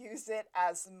I use it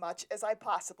as much as I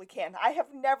possibly can. I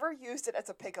have never used it as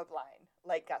a pickup line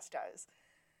like Gus does,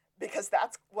 because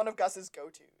that's one of Gus's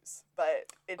go-tos.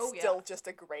 But it's still just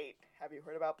a great, "Have you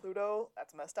heard about Pluto?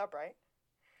 That's messed up, right?"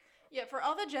 Yeah, for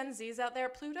all the Gen Zs out there,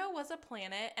 Pluto was a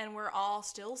planet, and we're all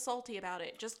still salty about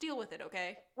it. Just deal with it,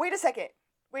 okay? Wait a second.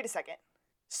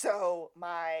 So,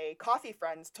 my coffee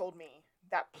friends told me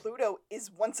that Pluto is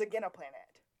once again a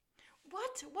planet.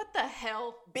 What? What the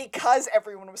hell? Because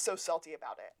everyone was so salty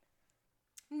about it.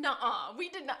 Nuh-uh. We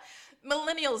did not.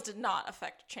 Millennials did not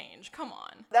affect change. Come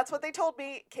on. That's what they told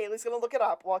me. Kaylee's going to look it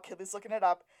up. While Kaylee's looking it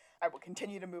up, I will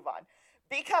continue to move on.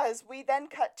 Because we then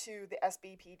cut to the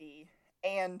SBPD,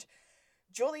 and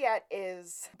Juliet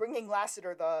is bringing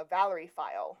Lassiter the Valerie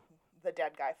file, the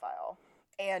dead guy file.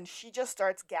 And she just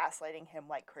starts gaslighting him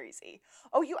like crazy.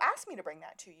 "Oh, you asked me to bring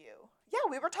that to you. Yeah,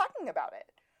 we were talking about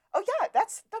it. Oh, yeah,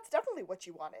 that's definitely what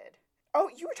you wanted. Oh,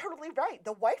 you were totally right.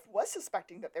 The wife was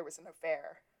suspecting that there was an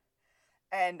affair."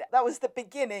 And that was the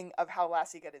beginning of how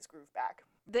Lassie got his groove back.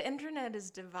 The internet is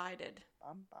divided.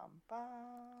 Bum, bum,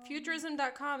 bum.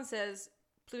 Futurism.com says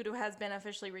Pluto has been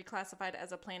officially reclassified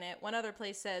as a planet. One other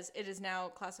place says it is now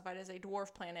classified as a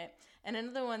dwarf planet. And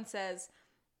another one says,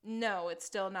 no, it's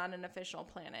still not an official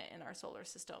planet in our solar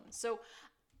system. So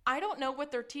I don't know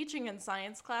what they're teaching in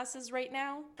science classes right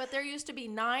now, but there used to be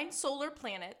 9 solar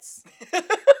planets,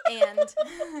 and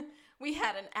we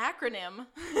had an acronym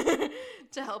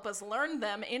to help us learn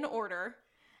them in order.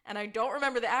 And I don't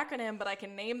remember the acronym, but I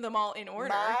can name them all in order.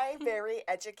 My very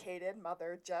educated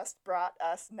mother just brought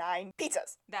us 9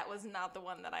 pizzas. That was not the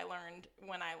one that I learned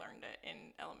when I learned it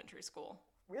in elementary school.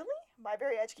 Really? My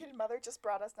very educated mother just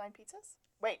brought us 9 pizzas?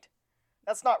 Wait,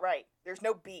 that's not right. There's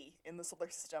no B in the solar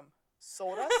system.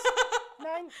 Sold us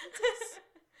 9 pizzas?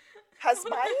 Has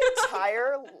my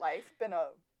entire life been a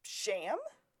sham?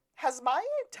 Has my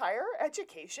entire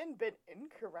education been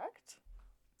incorrect?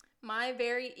 My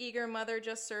very eager mother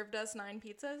just served us 9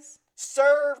 pizzas.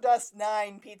 Served us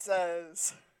 9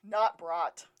 pizzas. Not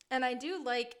brought. And I do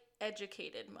like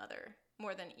educated mother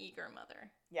more than eager mother.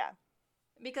 Yeah.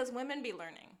 Because women be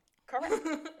learning. Correct.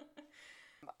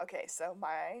 Okay, so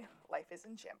my life is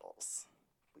in shambles.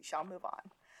 We shall move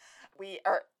on. We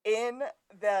are in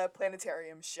the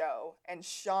planetarium show, and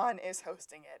Sean is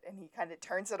hosting it, and he kind of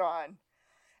turns it on,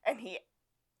 and he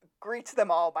greets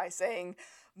them all by saying,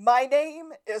 "My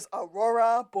name is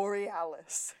Aurora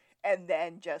Borealis," and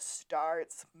then just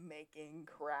starts making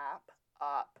crap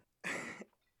up.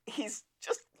 He's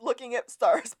just looking at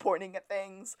stars, pointing at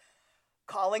things,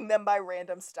 calling them by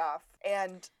random stuff,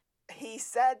 and he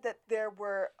said that there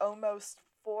were almost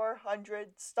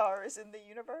 400 stars in the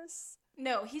universe.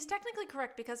 No, he's technically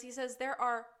correct because he says there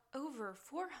are over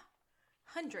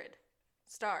 400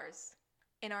 stars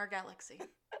in our galaxy.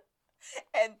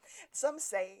 And some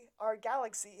say our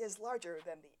galaxy is larger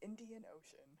than the Indian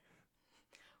Ocean.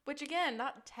 Which, again,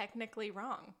 not technically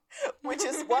wrong. Which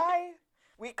is why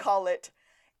we call it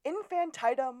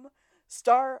Infantitum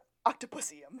Star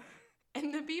Octopusium.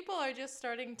 And the people are just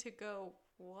starting to go,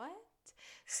 what?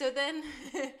 So then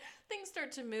things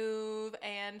start to move,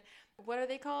 and what are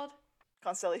they called?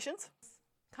 Constellations?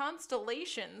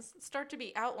 Constellations start to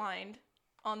be outlined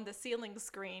on the ceiling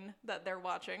screen that they're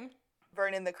watching.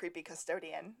 Vernon, the creepy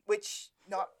custodian, which,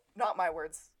 not my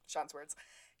words, Sean's words.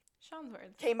 Sean's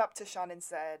words. Came up to Sean and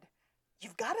said,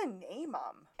 "You've got to name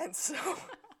him." And so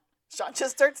Sean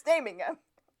just starts naming him.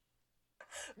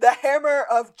 The Hammer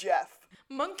of Jeff.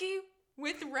 Monkey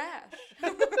with rash.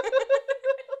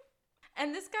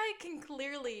 And this guy can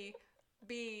clearly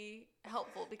be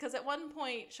helpful because at one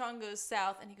point Sean goes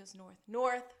south and he goes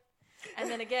north. And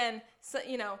then again, so,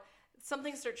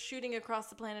 something starts shooting across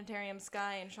the planetarium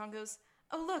sky and Sean goes,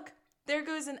 "Oh, look, there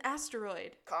goes an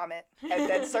asteroid." Comet. And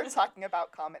then starts talking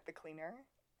about Comet the cleaner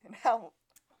and how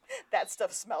that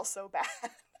stuff smells so bad.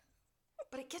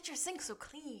 But it gets your sink so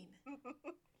clean.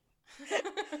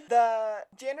 The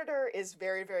janitor is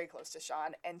very, very close to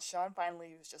Sean, and Sean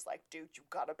finally was just like, "Dude, you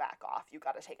gotta back off. You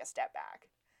gotta take a step back."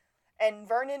 And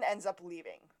Vernon ends up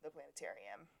leaving the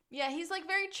planetarium. Yeah, he's like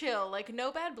very chill, like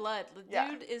no bad blood. The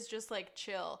dude is just like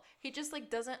chill. He just like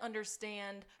doesn't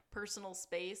understand personal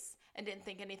space and didn't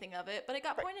think anything of it, but it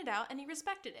got pointed out and he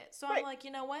respected it. So I'm like,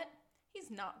 you know what?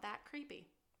 He's not that creepy.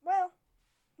 Well,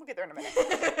 we'll get there in a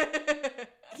minute.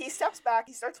 He steps back,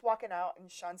 he starts walking out, and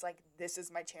Sean's like, "This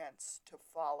is my chance to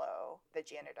follow the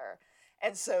janitor."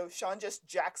 And so Sean just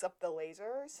jacks up the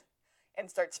lasers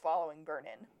and starts following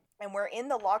Vernon. And we're in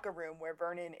the locker room where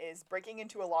Vernon is breaking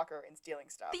into a locker and stealing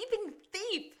stuff. Thieving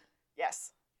thief!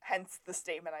 Yes, hence the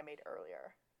statement I made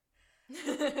earlier.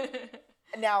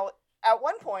 Now, at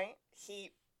one point,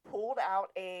 he pulled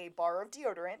out a bar of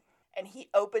deodorant, and he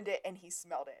opened it and he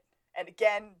smelled it. And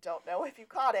again, don't know if you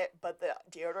caught it, but the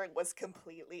deodorant was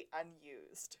completely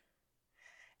unused.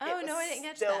 Oh, no, I didn't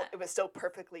catch that. It was still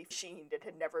perfectly sheened. It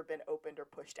had never been opened or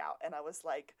pushed out. And I was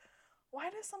like, why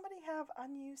does somebody have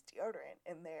unused deodorant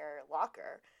in their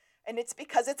locker? And it's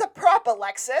because it's a prop,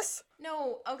 Alexis.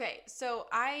 No, okay. So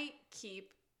I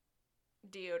keep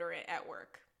deodorant at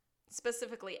work.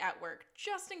 Specifically at work.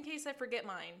 Just in case I forget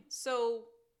mine. So...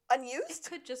 Unused? It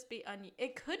could just be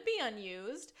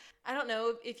unused. I don't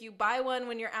know if you buy one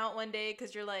when you're out one day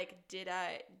because you're like,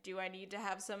 do I need to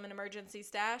have some an emergency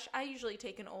stash? I usually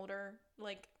take an older,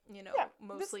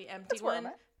 mostly empty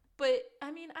one. But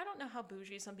I mean, I don't know how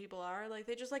bougie some people are. Like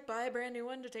they just like buy a brand new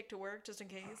one to take to work just in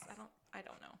case. I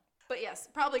don't know. But yes,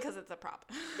 probably because it's a prop.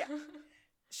 Yeah.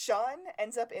 Sean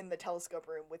ends up in the telescope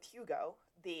room with Hugo,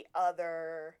 the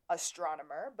other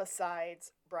astronomer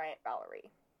besides Bryant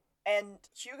Valerie. And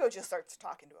Hugo just starts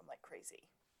talking to him like crazy.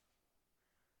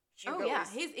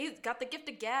 He's got the gift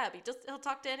of gab. He'll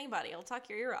talk to anybody. He'll talk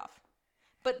your ear off.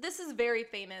 But this is very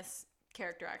famous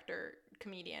character actor,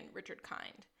 comedian, Richard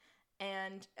Kind.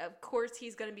 And of course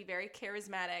he's going to be very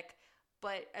charismatic,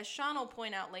 but as Sean will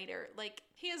point out later, like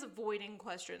he is avoiding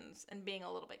questions and being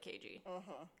a little bit cagey.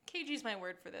 Mm-hmm. Cagey's my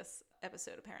word for this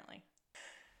episode, apparently.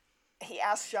 He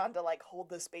asks Sean to, hold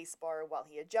the space bar while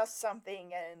he adjusts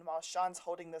something, and while Sean's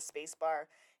holding the space bar,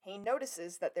 he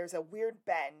notices that there's a weird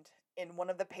bend in one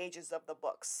of the pages of the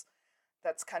books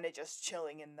that's kind of just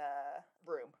chilling in the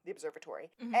room, the observatory.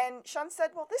 Mm-hmm. And Sean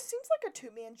said, well, this seems like a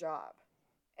two-man job.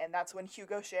 And that's when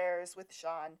Hugo shares with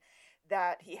Sean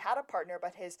that he had a partner,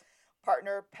 but his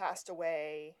partner passed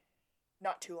away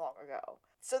not too long ago.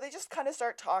 So they just kind of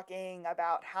start talking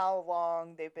about how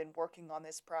long they've been working on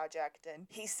this project. And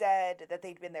he said that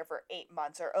they'd been there for 8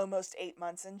 months or almost 8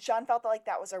 months. And Sean felt like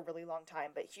that was a really long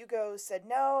time. But Hugo said,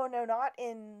 no, not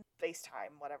in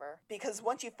FaceTime, whatever. Because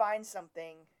once you find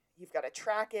something, you've got to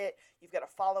track it, you've got to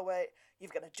follow it,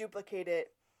 you've got to duplicate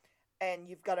it, and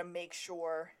you've got to make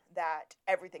sure that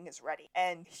everything is ready.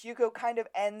 And Hugo kind of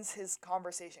ends his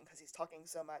conversation, because he's talking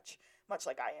so much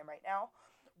like I am right now,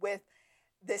 with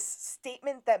this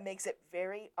statement that makes it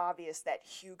very obvious that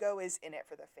Hugo is in it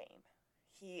for the fame.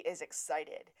 He is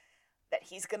excited that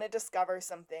he's going to discover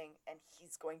something and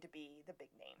he's going to be the big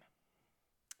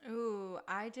name. Ooh,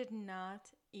 I did not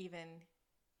even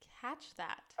catch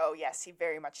that. Oh, yes, he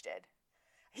very much did.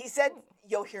 He said,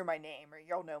 you'll hear my name, or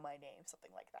you'll know my name,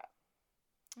 something like that.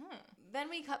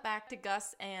 Then we cut back to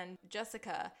Gus and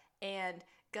Jessica, and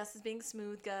Gus is being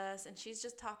smooth Gus, and she's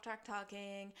just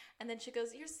talking, and then she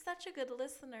goes, you're such a good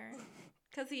listener.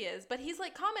 Because he is. But he's,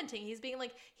 like, commenting. He's being,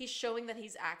 like, he's showing that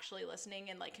he's actually listening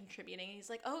and, like, contributing. He's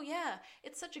like, oh, yeah,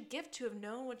 it's such a gift to have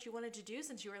known what you wanted to do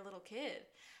since you were a little kid.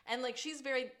 And, like, she's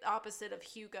very opposite of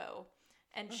Hugo.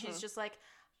 And she's just like,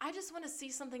 I just want to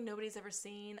see something nobody's ever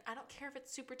seen. I don't care if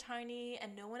it's super tiny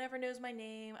and no one ever knows my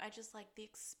name. I just like the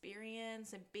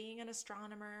experience and being an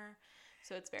astronomer.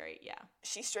 So it's very, yeah.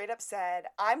 She straight up said,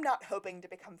 I'm not hoping to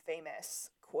become famous,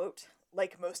 quote,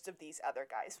 like most of these other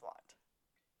guys want.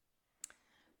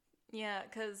 Yeah,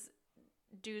 because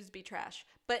dudes be trash.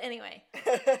 But anyway,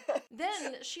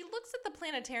 then she looks at the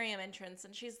planetarium entrance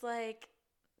and she's like,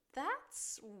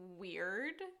 that's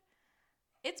weird.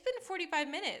 It's been 45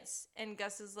 minutes. And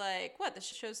Gus is like, what, the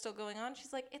show's still going on?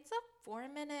 She's like, it's a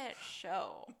 4-minute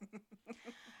show.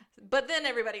 But then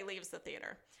everybody leaves the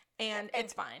theater. And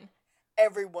it's fine.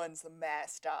 Everyone's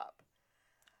messed up.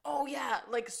 Oh, yeah.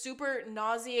 Like, super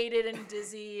nauseated and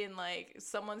dizzy and, like,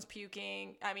 someone's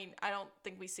puking. I mean, I don't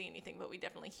think we see anything, but we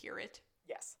definitely hear it.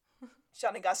 Yes.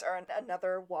 Sean and Gus are on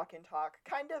another walk and talk,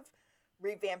 kind of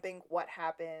revamping what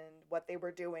happened, what they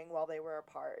were doing while they were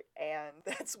apart. And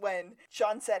that's when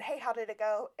Sean said, hey, how did it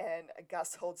go? And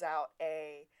Gus holds out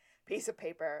a piece of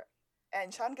paper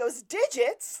and Sean goes,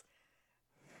 digits?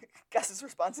 Gus's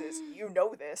response is, you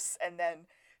know this. And then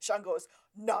Sean goes,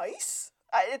 nice?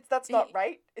 That's not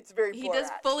right. It's very Borat. He does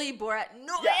fully Borat.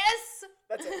 Nice! Yeah,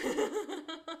 that's it.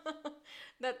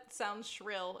 That sounds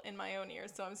shrill in my own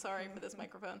ears, so I'm sorry for this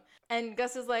microphone. And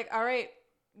Gus is like, all right,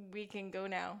 we can go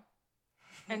now.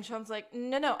 And Sean's like,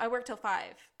 no, I work till 5.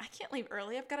 I can't leave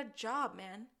early. I've got a job,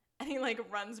 man. And he, like,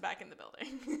 runs back in the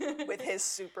building. With his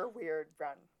super weird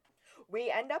run.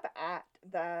 We end up at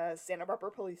the Santa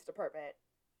Barbara Police Department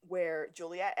where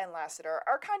Juliet and Lassiter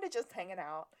are kind of just hanging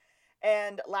out.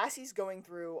 And Lassie's going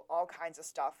through all kinds of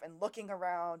stuff and looking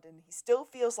around, and he still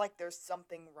feels like there's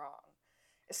something wrong.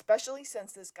 Especially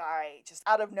since this guy just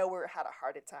out of nowhere had a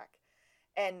heart attack.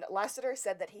 And Lassiter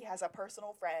said that he has a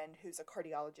personal friend who's a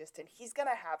cardiologist, and he's going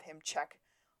to have him check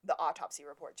the autopsy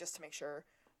report just to make sure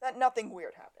that nothing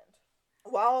weird happened.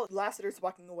 While Lassiter's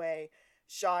walking away,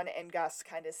 Sean and Gus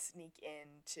kind of sneak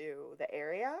into the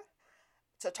area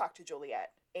to talk to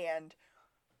Juliet. And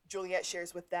Juliet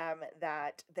shares with them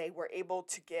that they were able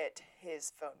to get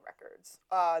his phone records,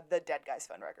 the dead guy's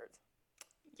phone records.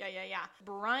 Yeah.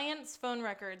 Bryant's phone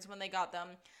records when they got them.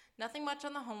 Nothing much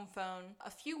on the home phone.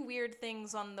 A few weird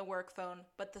things on the work phone.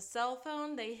 But the cell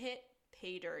phone, they hit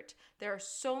pay dirt. There are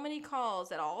so many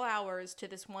calls at all hours to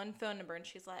this one phone number. And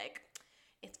she's like,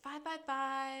 it's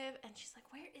 555. And she's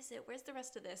like, where is it? Where's the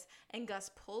rest of this? And Gus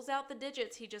pulls out the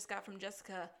digits he just got from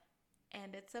Jessica.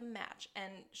 And it's a match.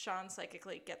 And Sean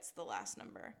psychically gets the last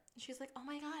number. She's like, oh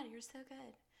my God, you're so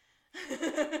good.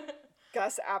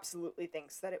 Gus absolutely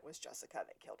thinks that it was Jessica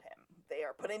that killed him. They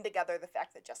are putting together the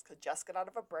fact that Jessica just got out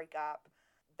of a breakup,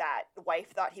 that the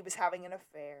wife thought he was having an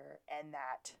affair, and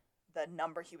that the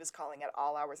number he was calling at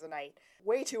all hours of night,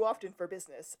 way too often for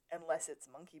business, unless it's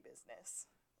monkey business,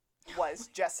 was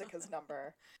Jessica's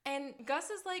number. And Gus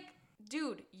is like,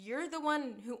 dude, you're the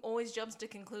one who always jumps to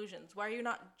conclusions. Why are you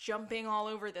not jumping all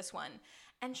over this one?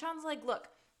 And Sean's like, look,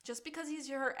 just because he's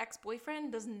your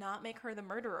ex-boyfriend does not make her the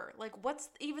murderer. Like, what's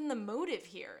even the motive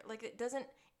here? Like,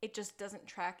 it just doesn't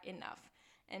track enough.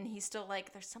 And he's still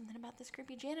like, there's something about this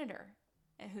creepy janitor,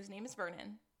 whose name is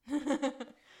Vernon.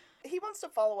 He wants to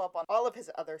follow up on all of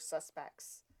his other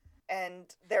suspects. And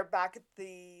they're back at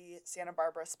the Santa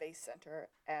Barbara Space Center,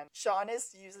 and Sean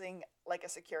is using, like, a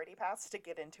security pass to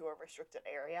get into a restricted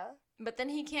area. But then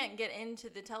he can't get into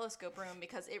the telescope room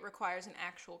because it requires an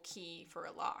actual key for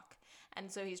a lock. And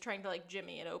so he's trying to, like,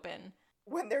 jimmy it open.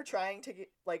 When they're trying to,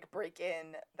 break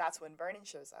in, that's when Vernon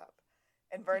shows up.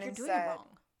 And Vernon said, it wrong.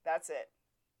 That's it.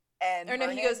 And no,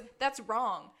 he goes, that's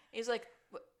wrong. He's like,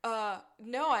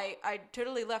 no, I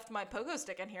totally left my pogo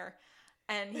stick in here.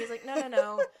 And he's like,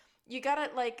 no. You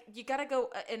gotta go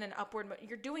in an upward mode.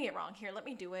 You're doing it wrong. Here, let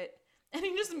me do it. And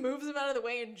he just moves him out of the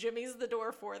way and jimmies the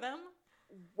door for them.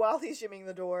 While he's jimmying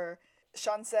the door,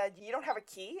 Sean said, you don't have a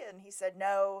key? And he said,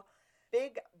 no.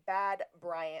 Big Bad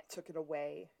Bryant took it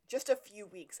away just a few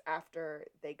weeks after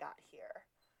they got here.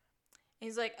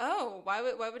 He's like, oh, why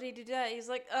would he do that? He's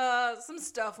like, some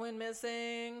stuff went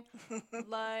missing,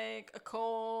 like a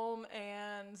comb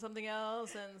and something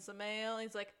else and some mail.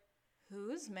 He's like,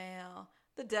 whose mail?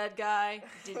 The dead guy.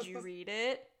 Did you read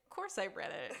it? Of course I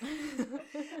read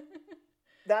it.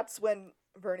 That's when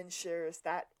Vernon shares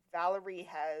that Valerie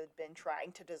had been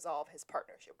trying to dissolve his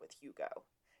partnership with Hugo.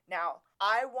 Now,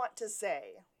 I want to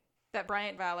say... that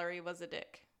Bryant Valerie was a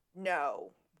dick.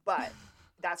 No, but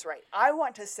that's right. I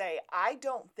want to say I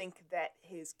don't think that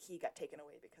his key got taken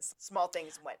away because small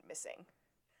things went missing.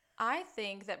 I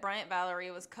think that Bryant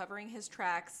Valerie was covering his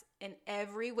tracks in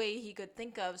every way he could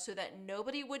think of so that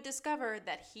nobody would discover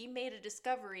that he made a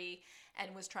discovery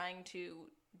and was trying to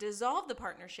dissolve the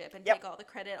partnership and take all the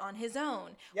credit on his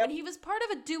own. When he was part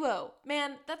of a duo.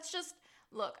 Man, that's just...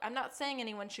 Look, I'm not saying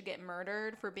anyone should get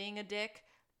murdered for being a dick,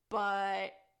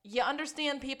 but you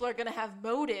understand people are going to have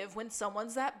motive when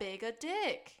someone's that big a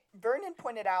dick. Vernon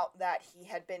pointed out that he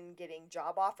had been getting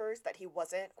job offers that he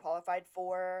wasn't qualified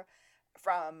for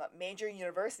from major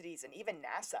universities and even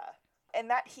NASA, and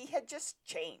that he had just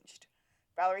changed.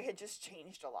 Valerie had just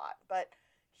changed a lot, but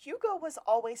Hugo was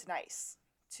always nice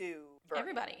to Vernon.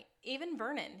 Everybody, even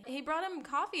Vernon. He brought him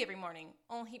coffee every morning.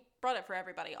 Well, he brought it for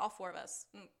everybody, all four of us.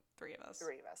 Three of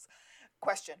us.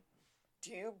 Question.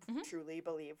 Do you truly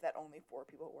believe that only 4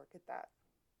 people work at that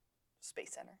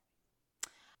space center?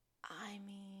 I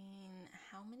mean,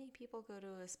 how many people go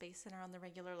to a space center on the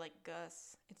regular, like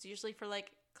Gus? It's usually for,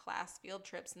 like, class field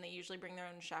trips, and they usually bring their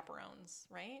own chaperones,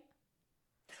 right?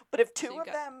 But if 2 of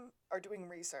them are doing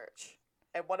research,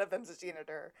 and one of them's a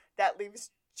janitor, that leaves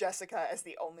Jessica as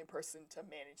the only person to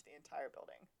manage the entire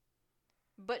building.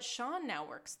 But Sean now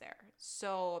works there.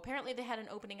 So apparently they had an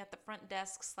opening at the front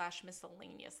desk /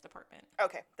 miscellaneous department.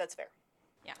 Okay, that's fair.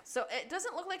 Yeah, so it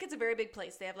doesn't look like it's a very big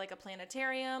place. They have like a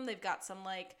planetarium. They've got some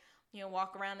like,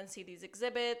 walk around and see these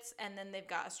exhibits. And then they've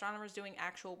got astronomers doing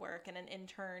actual work and an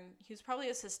intern who's probably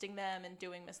assisting them and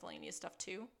doing miscellaneous stuff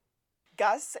too.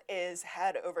 Gus is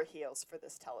head over heels for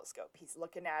this telescope. He's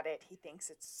looking at it. He thinks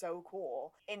it's so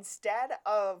cool. Instead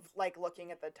of,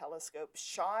 looking at the telescope,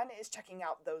 Sean is checking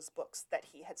out those books that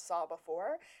he had saw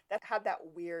before that had that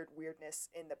weirdness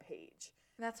in the page.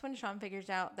 That's when Sean figures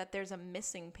out that there's a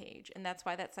missing page, and that's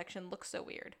why that section looks so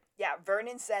weird. Yeah,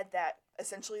 Vernon said that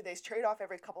essentially they trade off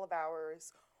every couple of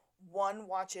hours. One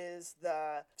watches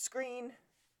the screen,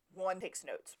 one takes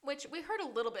notes. Which we heard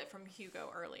a little bit from Hugo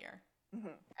earlier.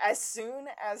 Mm-hmm. As soon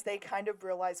as they kind of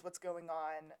realize what's going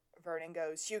on, Vernon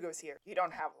goes, Hugo's here. You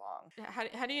don't have long.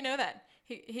 How do you know that?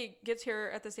 He gets here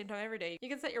at the same time every day. You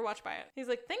can set your watch by it. He's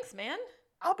like, thanks, man.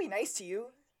 I'll be nice to you.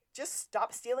 Just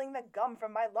stop stealing the gum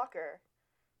from my locker.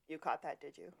 You caught that,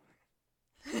 did you?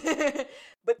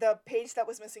 But the page that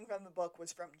was missing from the book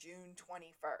was from June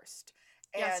 21st.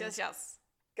 And Yes.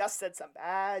 Gus said some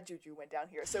bad juju went down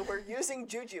here. So we're using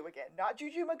juju again. Not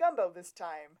Juju Magumbo this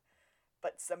time.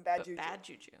 But some bad juju. Bad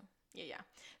juju. Yeah.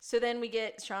 So then we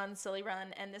get Sean's silly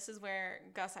run, and this is where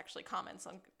Gus actually comments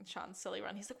on Sean's silly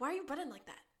run. He's like, why are you running like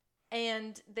that?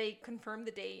 And they confirm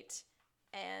the date,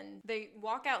 and they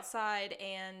walk outside,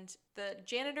 and the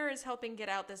janitor is helping get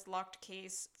out this locked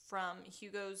case from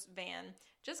Hugo's van.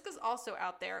 Jessica's also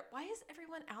out there. Why is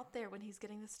everyone out there when he's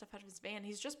getting this stuff out of his van?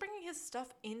 He's just bringing his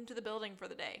stuff into the building for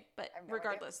the day. But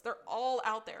regardless, they're all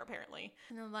out there, apparently.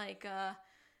 And they're like,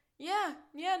 Yeah,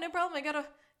 no problem. I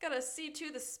gotta see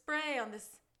to the spray on this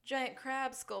giant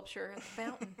crab sculpture at the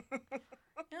fountain.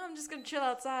 No, I'm just gonna chill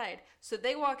outside. So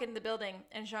they walk into the building,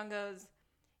 and Sean goes,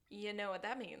 you know what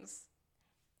that means?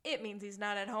 It means he's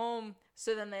not at home.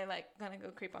 So then they gonna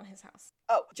go creep on his house.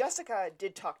 Oh, Jessica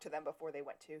did talk to them before they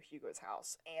went to Hugo's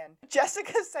house, and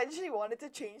Jessica said she wanted to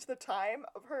change the time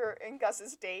of her and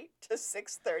Gus's date to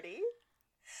 6:30.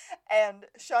 And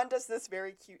Sean does this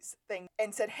very cute thing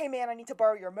and said, hey man, I need to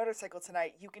borrow your motorcycle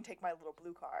tonight. You can take my little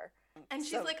blue car. And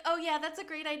she's like, oh yeah, that's a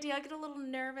great idea. I get a little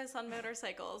nervous on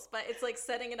motorcycles, but it's like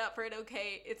setting it up for it.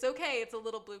 Okay. It's a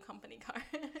little blue company car.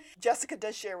 Jessica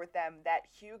does share with them that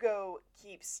Hugo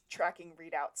keeps tracking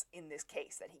readouts in this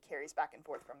case that he carries back and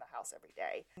forth from the house every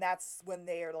day. And that's when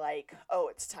they are like, oh,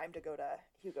 it's time to go to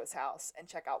Hugo's house and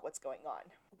check out what's going on.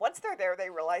 Once they're there, they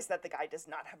realize that the guy does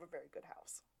not have a very good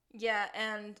house. Yeah,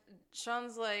 and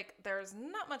Sean's like, there's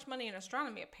not much money in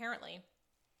astronomy, apparently.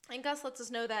 And Gus lets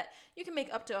us know that you can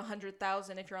make up to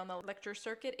 $100,000 if you're on the lecture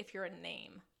circuit if you're a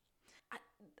name.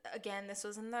 Again, this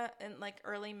was in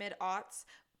early mid-aughts,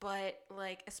 but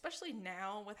especially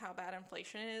now with how bad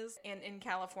inflation is in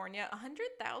California,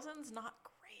 $100,000's not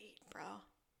great, bro.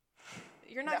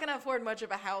 You're not gonna afford much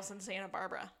of a house in Santa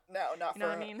Barbara. No, not you know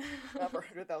what I mean? Not for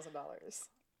 $100,000.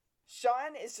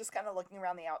 Sean is just kind of looking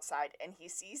around the outside, and he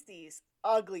sees these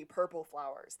ugly purple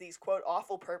flowers, these, quote,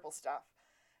 awful purple stuff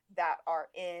that are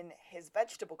in his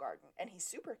vegetable garden. And he's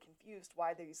super confused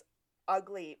why these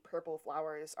ugly purple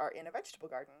flowers are in a vegetable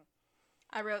garden.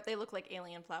 I wrote, they look like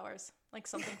alien flowers, like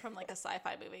something from a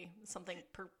sci-fi movie, something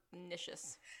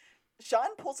pernicious.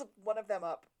 Sean pulls one of them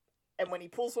up, and when he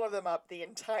pulls one of them up, the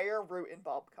entire root and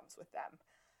bulb comes with them.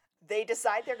 They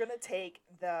decide they're going to take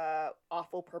the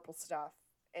awful purple stuff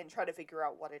and try to figure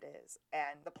out what it is.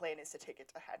 And the plan is to take it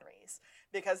to Henry's,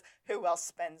 because who else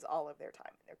spends all of their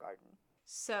time in their garden?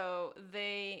 So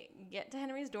they get to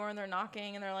Henry's door and they're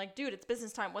knocking and they're like, dude, it's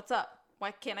business time. What's up?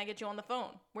 Why can't I get you on the phone?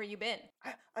 Where you been?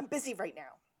 I'm busy right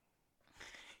now.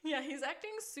 Yeah, he's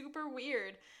acting super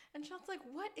weird. And Sean's like,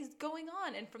 what is going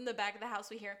on? And from the back of the house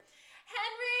we hear,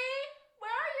 Henry,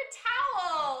 where are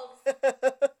your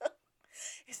towels?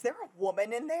 Is there a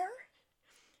woman in there?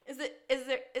 Is that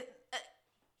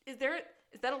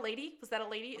a lady? Was that a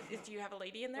lady? Do you have a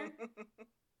lady in there?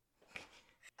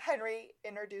 Henry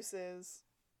introduces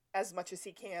as much as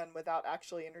he can without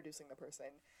actually introducing the person.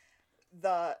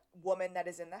 The woman that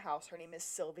is in the house, her name is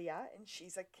Sylvia, and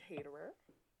she's a caterer.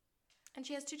 And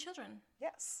she has 2 children.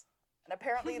 Yes. And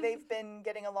apparently they've been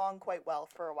getting along quite well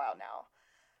for a while now.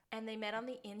 And they met on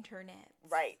the internet.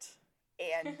 Right.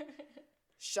 And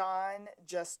Sean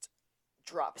just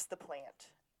drops the plant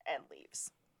and leaves.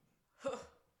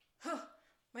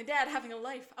 My dad having a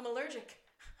life. I'm allergic.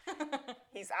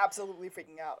 He's absolutely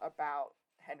freaking out about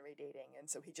Henry dating, and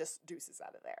so he just deuces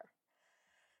out of there.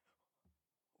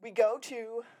 We go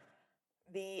to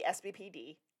the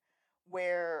SBPD,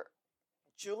 where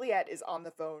Juliet is on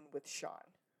the phone with Sean,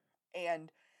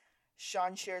 and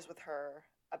Sean shares with her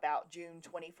about June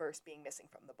 21st being missing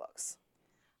from the books.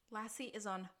 Lassie is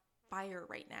on fire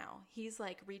right now. He's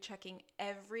like rechecking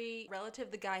every relative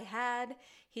the guy had.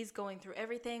 He's going through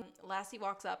everything. Lassie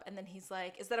walks up and then he's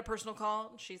like, is that a personal call?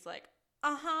 And she's like,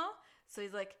 uh-huh. So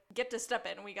he's like, get to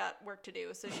stepping. We got work to do.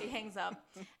 So she hangs up.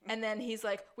 And then he's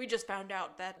like, we just found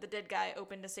out that the dead guy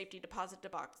opened a safety deposit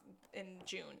box in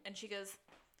June. And she goes,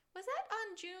 was that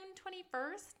on June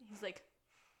 21st? He's like,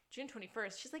 June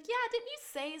 21st. She's like, yeah, didn't you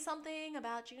say something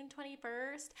about June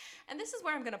 21st? And this is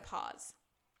where I'm going to pause.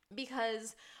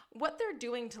 Because what they're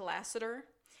doing to Lassiter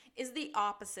is the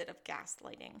opposite of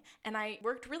gaslighting. And I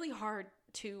worked really hard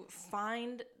to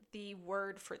find the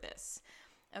word for this.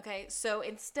 Okay, so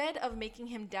instead of making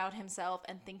him doubt himself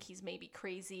and think he's maybe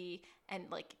crazy and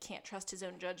like can't trust his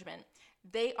own judgment,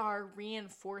 they are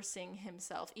reinforcing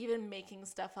himself, even making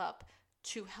stuff up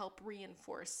to help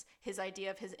reinforce his idea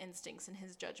of his instincts and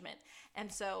his judgment.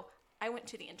 And so I went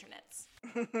to the internets.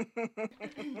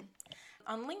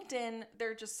 On LinkedIn,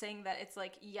 they're just saying that it's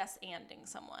like yes-anding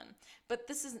someone. But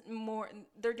this is more,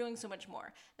 they're doing so much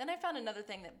more. Then I found another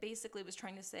thing that basically was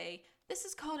trying to say, this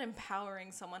is called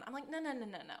empowering someone. I'm like, no.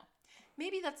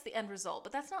 Maybe that's the end result,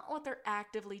 but that's not what they're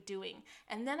actively doing.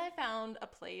 And then I found a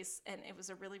place, and it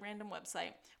was a really random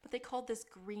website, but they called this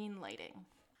green lighting.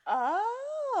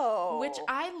 Oh. Which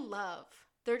I love.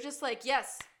 They're just like,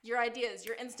 yes, your ideas,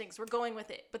 your instincts, we're going with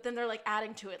it. But then they're like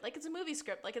adding to it. Like it's a movie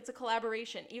script, like it's a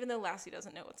collaboration, even though Lassie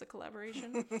doesn't know it's a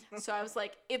collaboration. So I was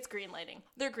like, it's green lighting.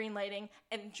 They're green lighting.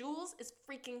 And Jules is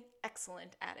freaking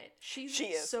excellent at it. She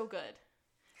is so good.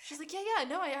 She's like, yeah,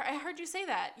 no, I heard you say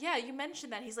that. Yeah, you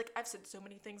mentioned that. He's like, I've said so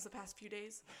many things the past few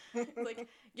days. Like,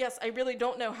 yes, I really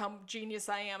don't know how genius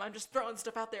I am. I'm just throwing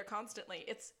stuff out there constantly.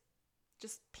 It's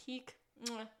just peak,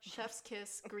 chef's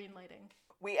kiss, green lighting.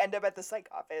 We end up at the psych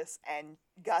office, and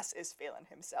Gus is feeling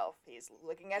himself. He's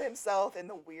looking at himself in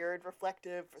the weird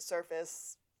reflective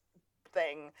surface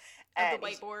thing. And the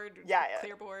whiteboard,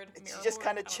 clear board, mirror He's just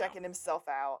kind of checking himself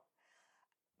out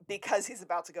because he's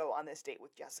about to go on this date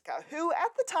with Jessica, who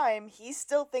at the time he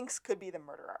still thinks could be the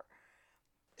murderer.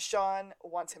 Sean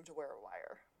wants him to wear a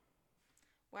wire.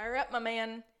 Wire up, my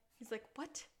man. He's like,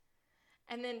 what?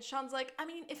 And then Sean's like, I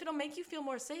mean, if it'll make you feel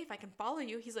more safe, I can follow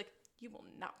you. He's like, you will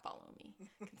not follow me.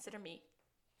 Consider me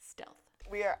stealth.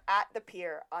 We are at the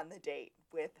pier on the date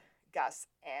with Gus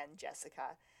and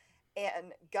Jessica.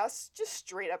 And Gus just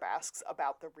straight up asks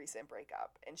about the recent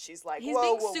breakup. And she's like, he's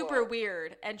being super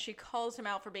weird. And she calls him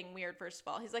out for being weird, first of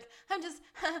all. He's like, I'm just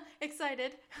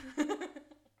excited.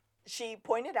 She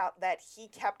pointed out that he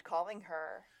kept calling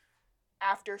her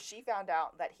after she found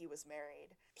out that he was married.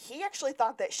 He actually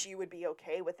thought that she would be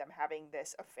okay with them having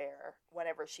this affair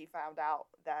whenever she found out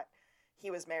that he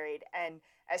was married. And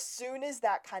as soon as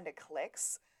that kind of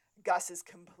clicks, Gus is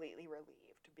completely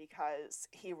relieved because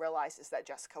he realizes that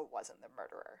Jessica wasn't the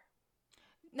murderer.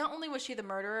 Not only was she the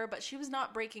murderer, but she was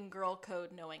not breaking girl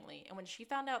code knowingly. And when she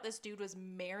found out this dude was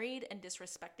married and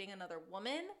disrespecting another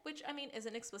woman, which, I mean,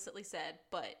 isn't explicitly said,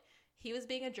 but he was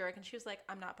being a jerk, and she was like,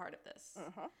 I'm not part of this,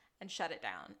 and shut it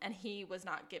down. And he was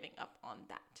not giving up on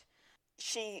that.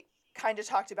 She kind of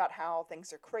talked about how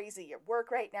things are crazy at work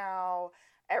right now.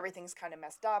 Everything's kind of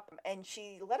messed up. And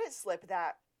she let it slip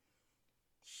that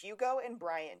Hugo and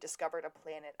Brian discovered a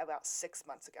planet about 6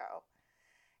 months ago.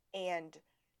 And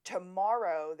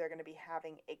tomorrow they're going to be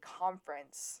having a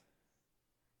conference.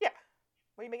 Yeah.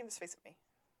 What are you making this face at me?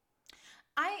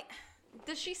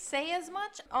 Does she say as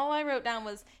much? All I wrote down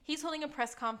was, he's holding a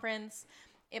press conference.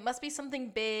 It must be something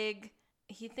big.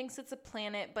 he thinks it's a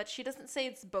planet, but she doesn't say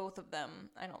it's both of them,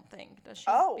 I don't think, does she?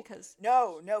 Oh, because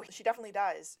no, she definitely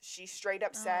does. She straight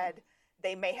up said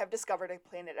they may have discovered a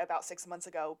planet about 6 months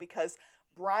ago because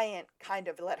Bryant kind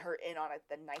of let her in on it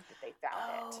the night that they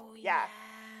found it. Yeah.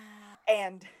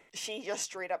 And she just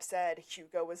straight up said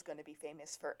Hugo was going to be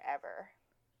famous forever.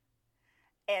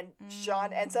 And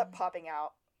Sean ends up popping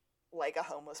out like a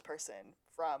homeless person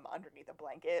from underneath a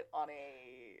blanket on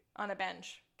a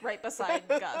bench right beside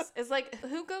Gus. It's like,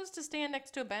 who goes to stand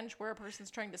next to a bench where a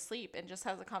person's trying to sleep and just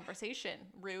has a conversation?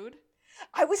 Rude.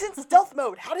 I was in stealth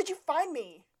mode. How did you find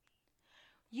me?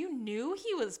 You knew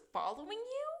he was following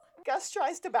you? Gus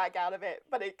tries to back out of it,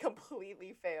 but it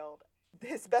completely failed.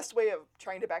 His best way of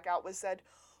trying to back out was said,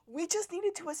 we just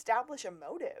needed to establish a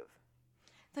motive.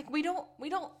 Like, we don't,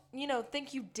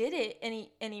 think you did it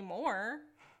anymore.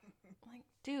 Like,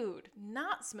 dude,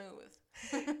 not smooth.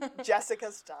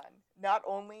 Jessica's done. Not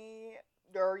only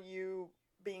are you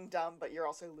being dumb, but you're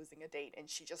also losing a date, and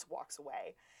she just walks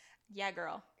away. Yeah,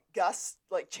 girl. Gus,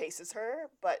 chases her,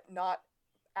 but not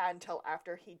until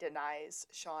after he denies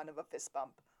Sean of a fist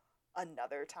bump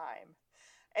another time.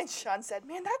 And Sean said,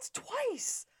 man, that's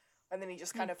twice. And then he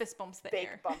just kind of fist bumps the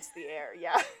bumps the air.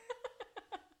 Yeah.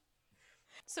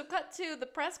 So cut to the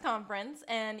press conference,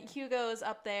 and Hugo's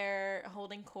up there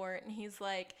holding court, and he's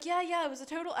like, yeah, it was a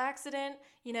total accident.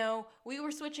 We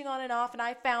were switching on and off, and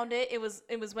I found it. It was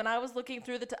when I was looking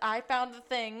through I found the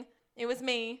thing. It was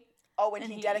me. Oh, and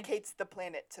he dedicates the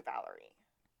planet to Valerie.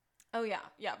 Oh,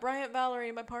 yeah. Bryant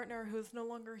Valerie, my partner, who's no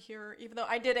longer here. Even though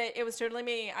I did it, it was totally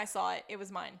me. I saw it. It was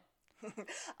mine.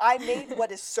 I made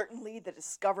what is certainly the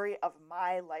discovery of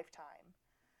my lifetime.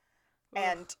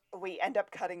 And we end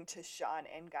up cutting to Sean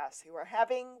and Gus, who are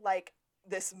having,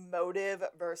 this motive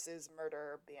versus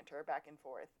murder banter back and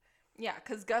forth. Yeah,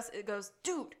 because Gus goes,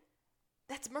 dude,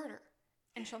 that's murder.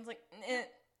 And Sean's like,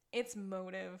 it's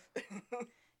motive.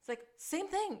 It's like, same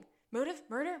thing. Motive,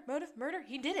 murder.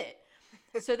 He did it.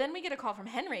 So then we get a call from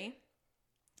Henry,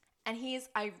 and he's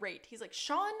irate. He's like,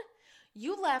 Sean,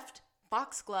 you left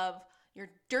Foxglove, your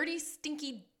dirty,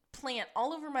 stinky plant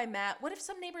all over my mat. What if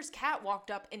some neighbor's cat walked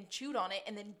up and chewed on it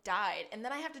and then died, and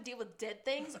then I have to deal with dead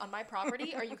things on my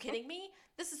property? Are you kidding me?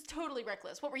 This is totally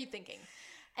reckless. What were you thinking?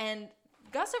 And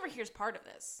Gus overhears part of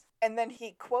this. And then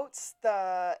he quotes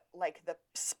the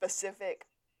specific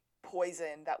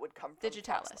poison that would come from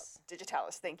Digitalis.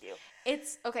 Digitalis, thank you.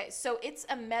 It's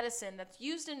a medicine that's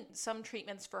used in some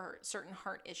treatments for certain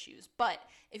heart issues. But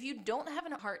if you don't have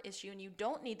a heart issue and you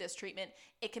don't need this treatment,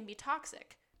 it can be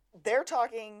toxic. They're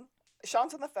talking.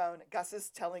 Sean's on the phone. Gus is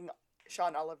telling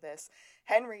Sean all of this.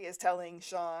 Henry is telling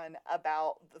Sean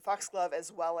about the foxglove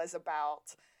as well as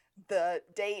about the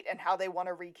date and how they want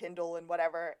to rekindle and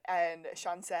whatever. And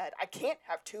Sean said, I can't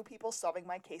have two people solving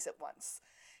my case at once.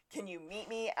 Can you meet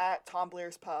me at Tom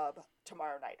Blair's pub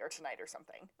tomorrow night or tonight or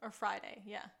something? Or Friday,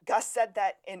 yeah. Gus said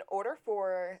that in order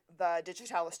for the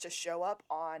Digitalis to show up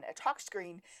on a talk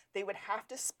screen, they would have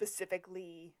to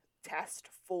specifically test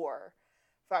for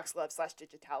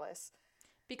Foxglove/Digitalis.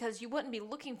 Because you wouldn't be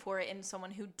looking for it in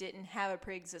someone who didn't have a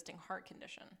pre-existing heart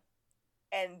condition.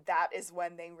 And that is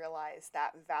when they realized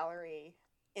that Valerie,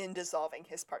 in dissolving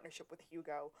his partnership with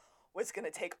Hugo, was going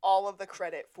to take all of the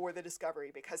credit for the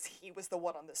discovery because he was the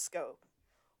one on the scope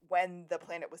when the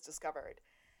planet was discovered.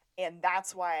 And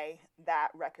that's why that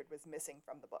record was missing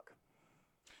from the book.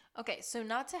 Okay, so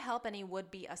not to help any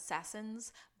would-be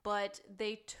assassins, but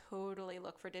they totally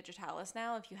look for Digitalis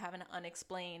now if you have an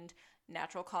unexplained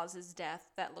natural causes death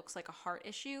that looks like a heart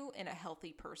issue in a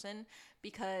healthy person,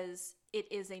 because it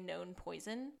is a known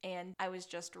poison. And I was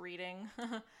just reading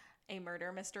a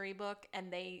murder mystery book,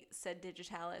 and they said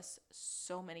Digitalis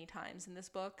so many times in this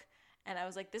book, and I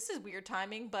was like, this is weird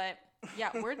timing, but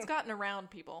yeah, word's gotten around,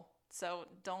 people, so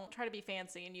don't try to be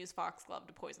fancy and use Foxglove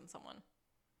to poison someone.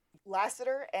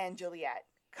 Lassiter and Juliet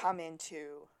come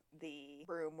into the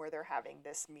room where they're having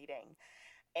this meeting,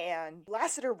 and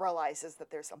Lassiter realizes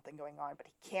that there's something going on, but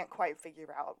he can't quite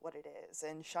figure out what it is.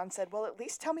 And Sean said, well, at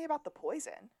least tell me about the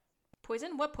poison.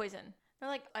 Poison? What poison? They're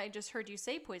like, I just heard you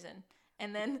say poison.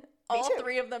 And then all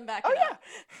three of them back it up.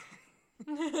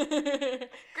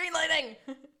 Green lighting!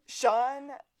 Sean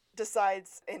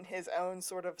decides in his own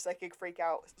sort of psychic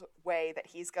freakout way that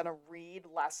he's going to read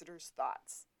Lassiter's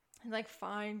thoughts. He's like,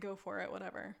 fine, go for it,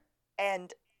 whatever.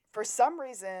 And for some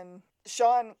reason,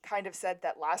 Sean kind of said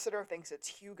that Lassiter thinks it's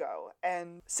Hugo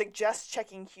and suggests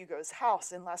checking Hugo's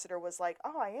house. And Lassiter was like,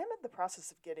 oh, I am in the process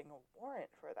of getting a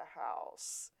warrant for the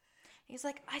house. He's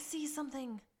like, I see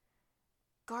something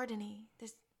gardeny.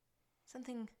 There's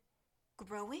something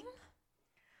growing?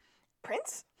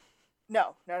 Prince?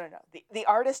 No. The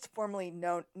artist formerly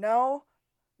known. No.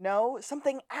 No,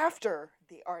 something after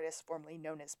the artist formerly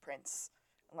known as Prince.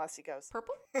 And Lassie goes,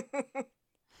 Purple?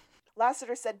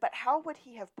 Lassiter said, but how would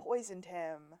he have poisoned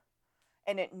him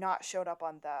and it not showed up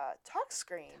on the talk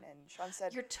screen? And Sean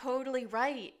said, you're totally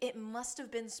right. It must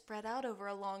have been spread out over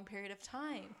a long period of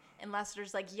time. And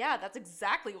Lassiter's like, yeah, that's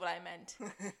exactly what I meant.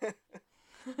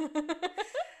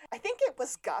 I think it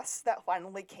was Gus that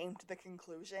finally came to the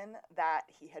conclusion that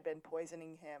he had been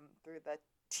poisoning him through the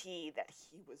tea that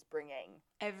he was bringing.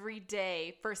 Every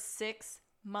day for 6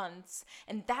 months.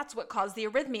 And that's what caused the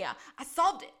arrhythmia. I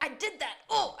solved it. I did that.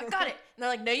 Oh, I got it. And they're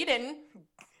like, no, you didn't.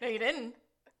 No, you didn't.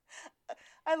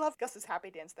 I love Gus's happy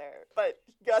dance there. But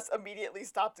Gus immediately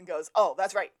stops and goes, oh,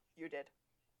 that's right. You did.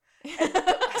 And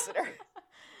Lassiter.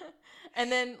 And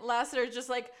then Lassiter's just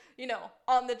like, you know,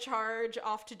 on the charge,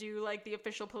 off to do like the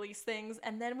official police things.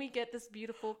 And then we get this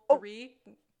beautiful three.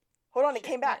 Hold on, it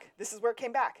came back. This is where it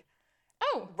came back.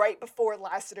 Oh. Right before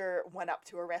Lassiter went up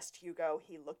to arrest Hugo,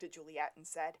 he looked at Juliet and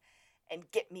said,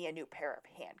 and get me a new pair of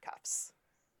handcuffs.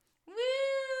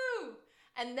 Woo!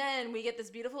 And then we get this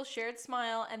beautiful shared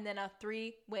smile and then a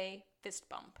 3-way fist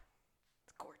bump.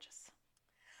 It's gorgeous.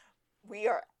 We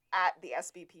are at the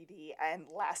SBPD and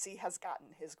Lassie has gotten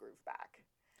his groove back.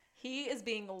 He is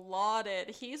being lauded.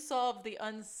 He solved the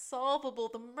unsolvable,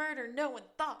 the murder no one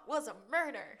thought was a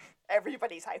murder.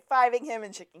 Everybody's high-fiving him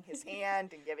and shaking his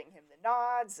hand and giving him the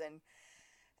nods. And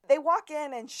they walk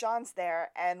in and Sean's there.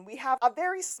 And we have a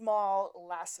very small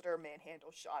Lassiter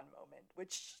manhandle Sean moment,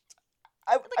 which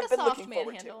I've been looking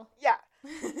forward to. Yeah.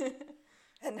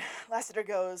 And Lassiter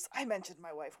goes, I mentioned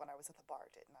my wife when I was at the bar,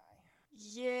 didn't I?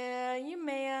 Yeah, you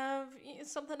may have.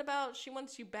 Something about she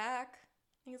wants you back.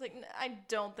 He's like, I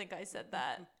don't think I said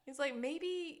that. He's like,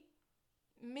 maybe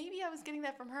I was getting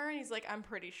that from her. And he's like, I'm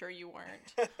pretty sure you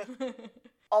weren't.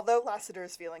 Although Lassiter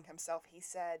is feeling himself, he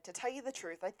said, to tell you the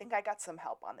truth, I think I got some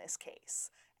help on this case.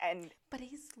 But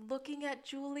he's looking at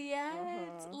Juliet.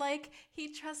 Mm-hmm. Like,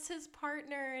 he trusts his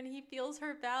partner and he feels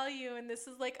her value. And this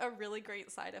is like a really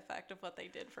great side effect of what they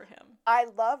did for him. I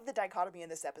love the dichotomy in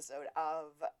this episode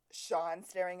of Sean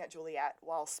staring at Juliet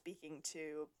while speaking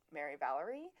to Mary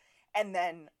Valerie. And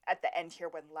then at the end here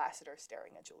when Lassiter's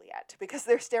staring at Juliet. Because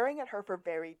they're staring at her for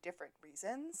very different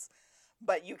reasons.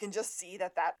 But you can just see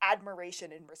that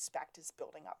admiration and respect is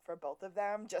building up for both of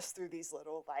them just through these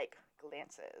little,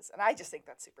 glances. And I just think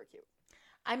that's super cute.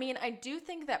 I mean, I do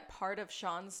think that part of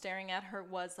Sean staring at her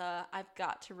was, I've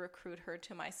got to recruit her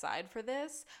to my side for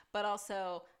this. But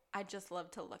also, I just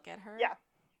love to look at her. Yeah.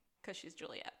 Because she's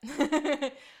Juliet.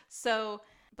 So,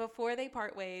 before they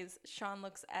part ways, Sean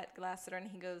looks at Lassiter and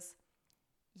he goes,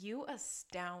 you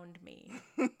astound me.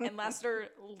 And Lassiter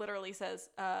literally says,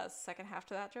 second half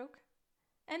to that joke?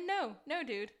 And no,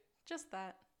 dude, just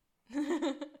that.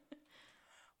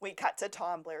 We cut to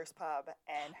Tom Blair's pub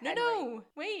and Henry. No,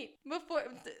 wait.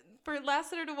 For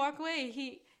Lassiter to walk away,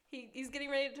 he's getting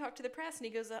ready to talk to the press and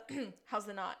he goes, how's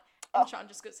the knot? And Sean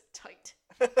just goes, tight.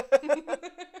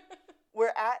 We're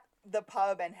at the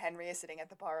pub and Henry is sitting at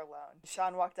the bar alone.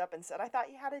 Sean walked up and said, I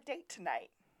thought you had a date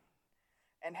tonight.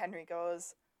 And Henry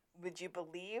goes, would you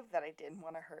believe that I didn't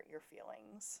want to hurt your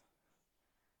feelings?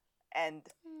 And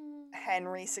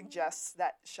Henry suggests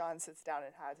that Sean sits down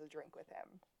and has a drink with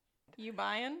him. You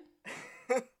buying?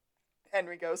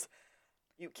 Henry goes,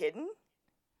 you kidding?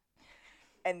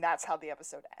 And that's how the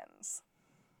episode ends.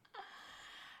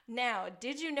 Now,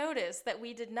 did you notice that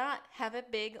we did not have a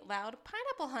big, loud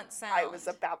pineapple hunt sound? I was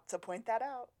about to point that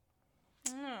out.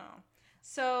 Oh.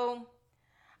 So,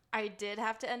 I did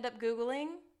have to end up Googling.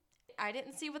 I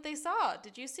didn't see what they saw.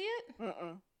 Did you see it?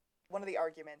 Mm-mm. One of the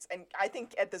arguments, and I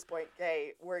think at this point,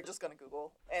 okay, we're just going to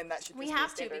Google, and that should just We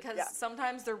have to, because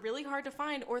sometimes they're really hard to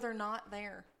find, or they're not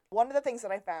there. One of the things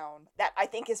that I found that I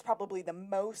think is probably the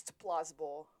most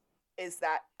plausible is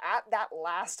that at that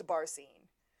last bar scene,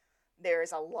 there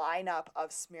is a lineup of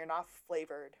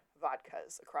Smirnoff-flavored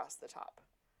vodkas across the top.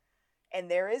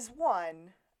 And there is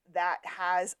one that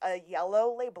has a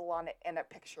yellow label on it and a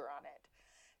picture on it.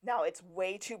 Now, it's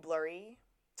way too blurry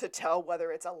to tell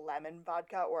whether it's a lemon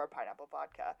vodka or a pineapple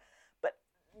vodka. But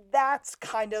that's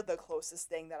kind of the closest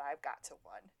thing that I've got to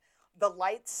one. The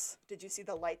lights, did you see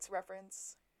the lights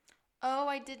reference? Oh,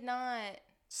 I did not.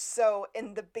 So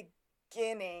in the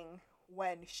beginning,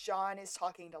 when Sean is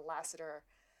talking to Lassiter,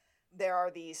 there are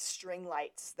these string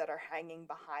lights that are hanging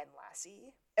behind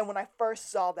Lassie. And when I first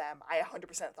saw them, I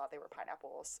 100% thought they were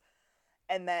pineapples.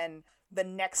 And then the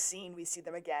next scene, we see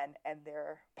them again, and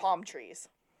they're palm trees.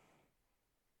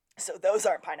 So those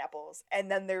aren't pineapples.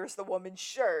 And then there's the woman's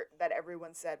shirt that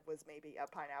everyone said was maybe a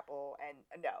pineapple.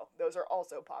 And no, those are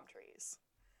also palm trees.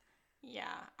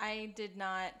 Yeah, I did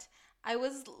not. I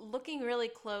was looking really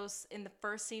close in the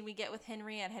first scene we get with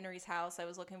Henry at Henry's house. I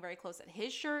was looking very close at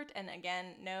his shirt. And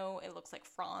again, no, it looks like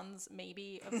fronds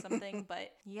maybe of something.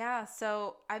 But yeah,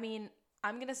 so I mean,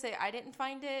 I'm going to say I didn't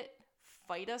find it.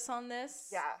 Fight us on this.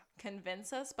 Yeah.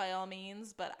 Convince us by all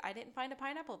means. But I didn't find a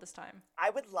pineapple this time. I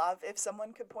would love if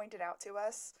someone could point it out to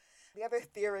us. The other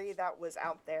theory that was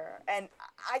out there, and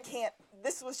I can't,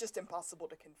 this was just impossible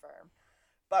to confirm.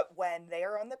 But when they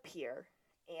are on the pier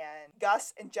and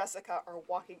Gus and Jessica are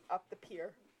walking up the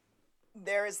pier,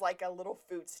 there is like a little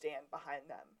food stand behind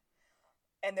them.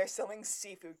 And they're selling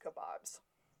seafood kebabs.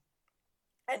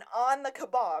 And on the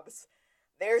kebabs,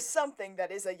 there's something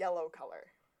that is a yellow color.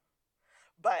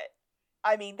 But,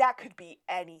 I mean, that could be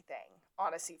anything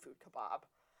on a seafood kebab.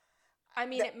 I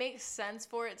mean, it makes sense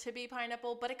for it to be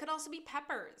pineapple, but it could also be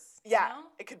peppers. Yeah, you know?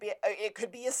 It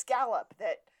could be a scallop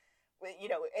that, you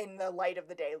know, in the light of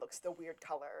the day looks the weird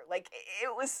color. Like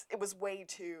it was way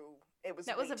too.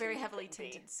 That was a very heavily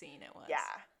tinted scene. It was. Yeah.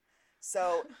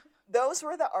 So those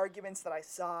were the arguments that I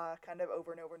saw kind of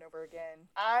over and over and over again.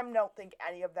 I don't think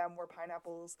any of them were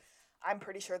pineapples. I'm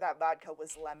pretty sure that vodka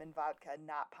was lemon vodka,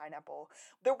 not pineapple.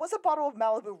 There was a bottle of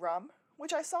Malibu rum,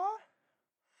 which I saw,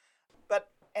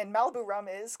 and Malibu rum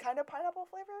is kind of pineapple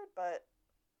flavored, but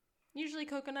usually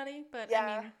coconutty, but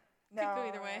yeah, I mean, could go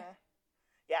either way.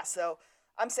 Yeah, so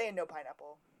I'm saying no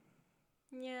pineapple.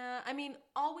 Yeah, I mean,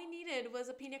 all we needed was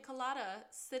a pina colada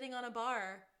sitting on a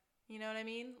bar. You know what I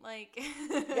mean? Like,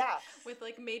 yeah, with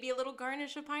like maybe a little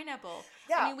garnish of pineapple.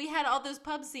 Yeah, I mean, we had all those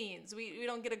pub scenes. We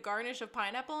don't get a garnish of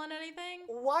pineapple on anything.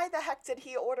 Why the heck did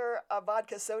he order a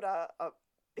vodka soda?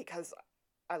 Because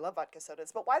I love vodka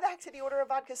sodas, but why the heck did he order a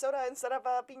vodka soda instead of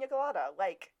a pina colada?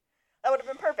 Like, that would have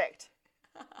been perfect.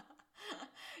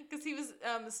 Because he was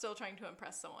still trying to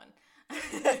impress someone.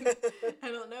 I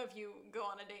don't know if you go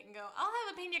on a date and go, I'll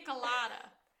have a pina colada.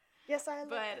 Yes, I love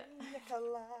pina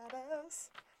coladas.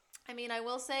 I mean, I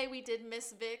will say we did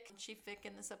miss Chief Vic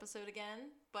in this episode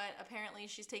again, but apparently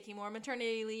she's taking more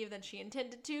maternity leave than she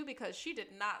intended to because she did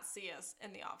not see us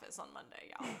in the office on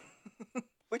Monday, y'all.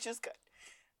 Which is good.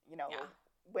 You know, yeah.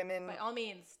 Women... By all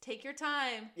means, take your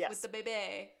time with the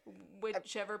baby,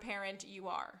 whichever parent you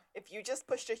are. If you just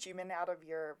pushed a human out of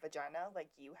your vagina, like,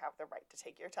 you have the right to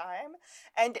take your time.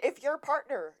 And if your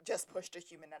partner just pushed a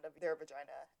human out of their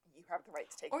vagina, you have the right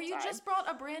to take your time. Or you just brought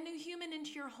a brand new human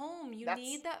into your home. You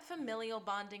need that familial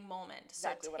bonding moment.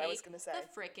 Exactly what I was going to say.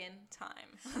 The frickin'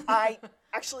 time. I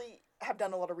actually have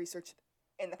done a lot of research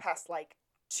in the past,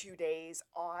 2 days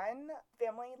on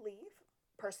family leave,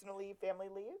 personal leave, family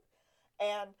leave.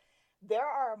 And there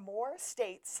are more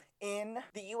states in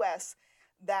the U.S.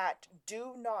 that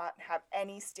do not have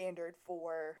any standard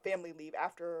for family leave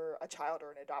after a child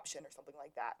or an adoption or something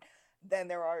like that than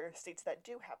there are states that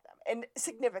do have them, and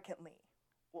significantly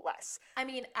less. I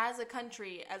mean, as a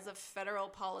country, as a federal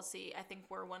policy, I think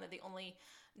we're one of the only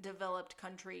developed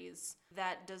countries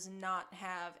that does not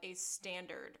have a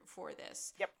standard for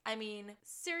this. Yep. I mean,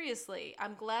 seriously,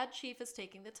 I'm glad Chief is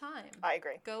taking the time. I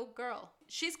agree. Go girl.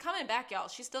 She's coming back, y'all.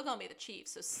 She's still gonna be the chief,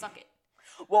 so suck it.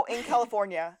 Well, in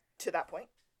California, to that point,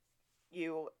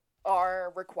 you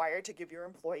are required to give your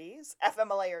employees,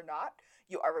 FMLA or not,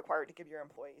 you are required to give your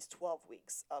employees 12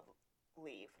 weeks of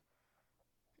leave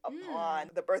upon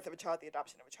the birth of a child, the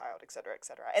adoption of a child, et cetera, et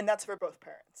cetera. And that's for both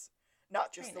parents,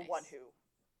 not just the one who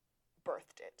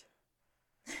birthed it.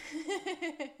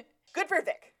 Good for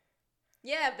Vic.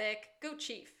 Yeah, Vic. Go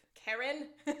Chief. Karen.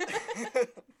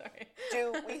 Sorry.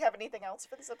 Do we have anything else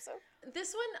for this episode?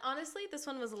 This one, honestly,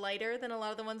 was lighter than a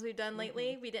lot of the ones we've done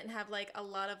lately. We didn't have a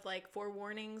lot of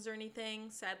forewarnings or anything.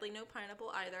 Sadly, no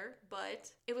pineapple either.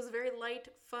 But it was very light,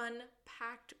 fun,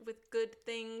 packed with good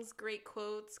things, great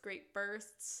quotes, great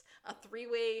bursts, a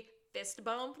 3-way fist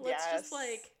bump. Let's just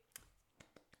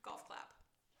golf clap.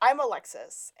 I'm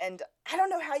Alexis, and I don't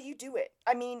know how you do it.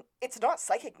 I mean, it's not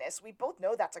psychicness. We both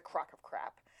know that's a crock of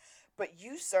crap. But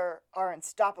you, sir, are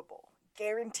unstoppable.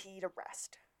 Guaranteed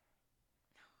arrest.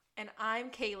 And I'm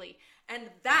Kaylee. And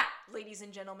that, ladies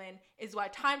and gentlemen, is why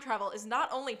time travel is not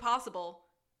only possible,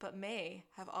 but may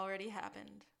have already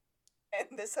happened.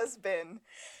 And this has been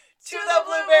To the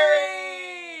Blueberry!